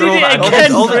 we did it again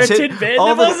for a tidbit.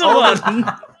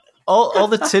 All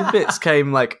the tidbits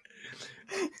came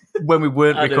when we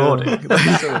weren't recording.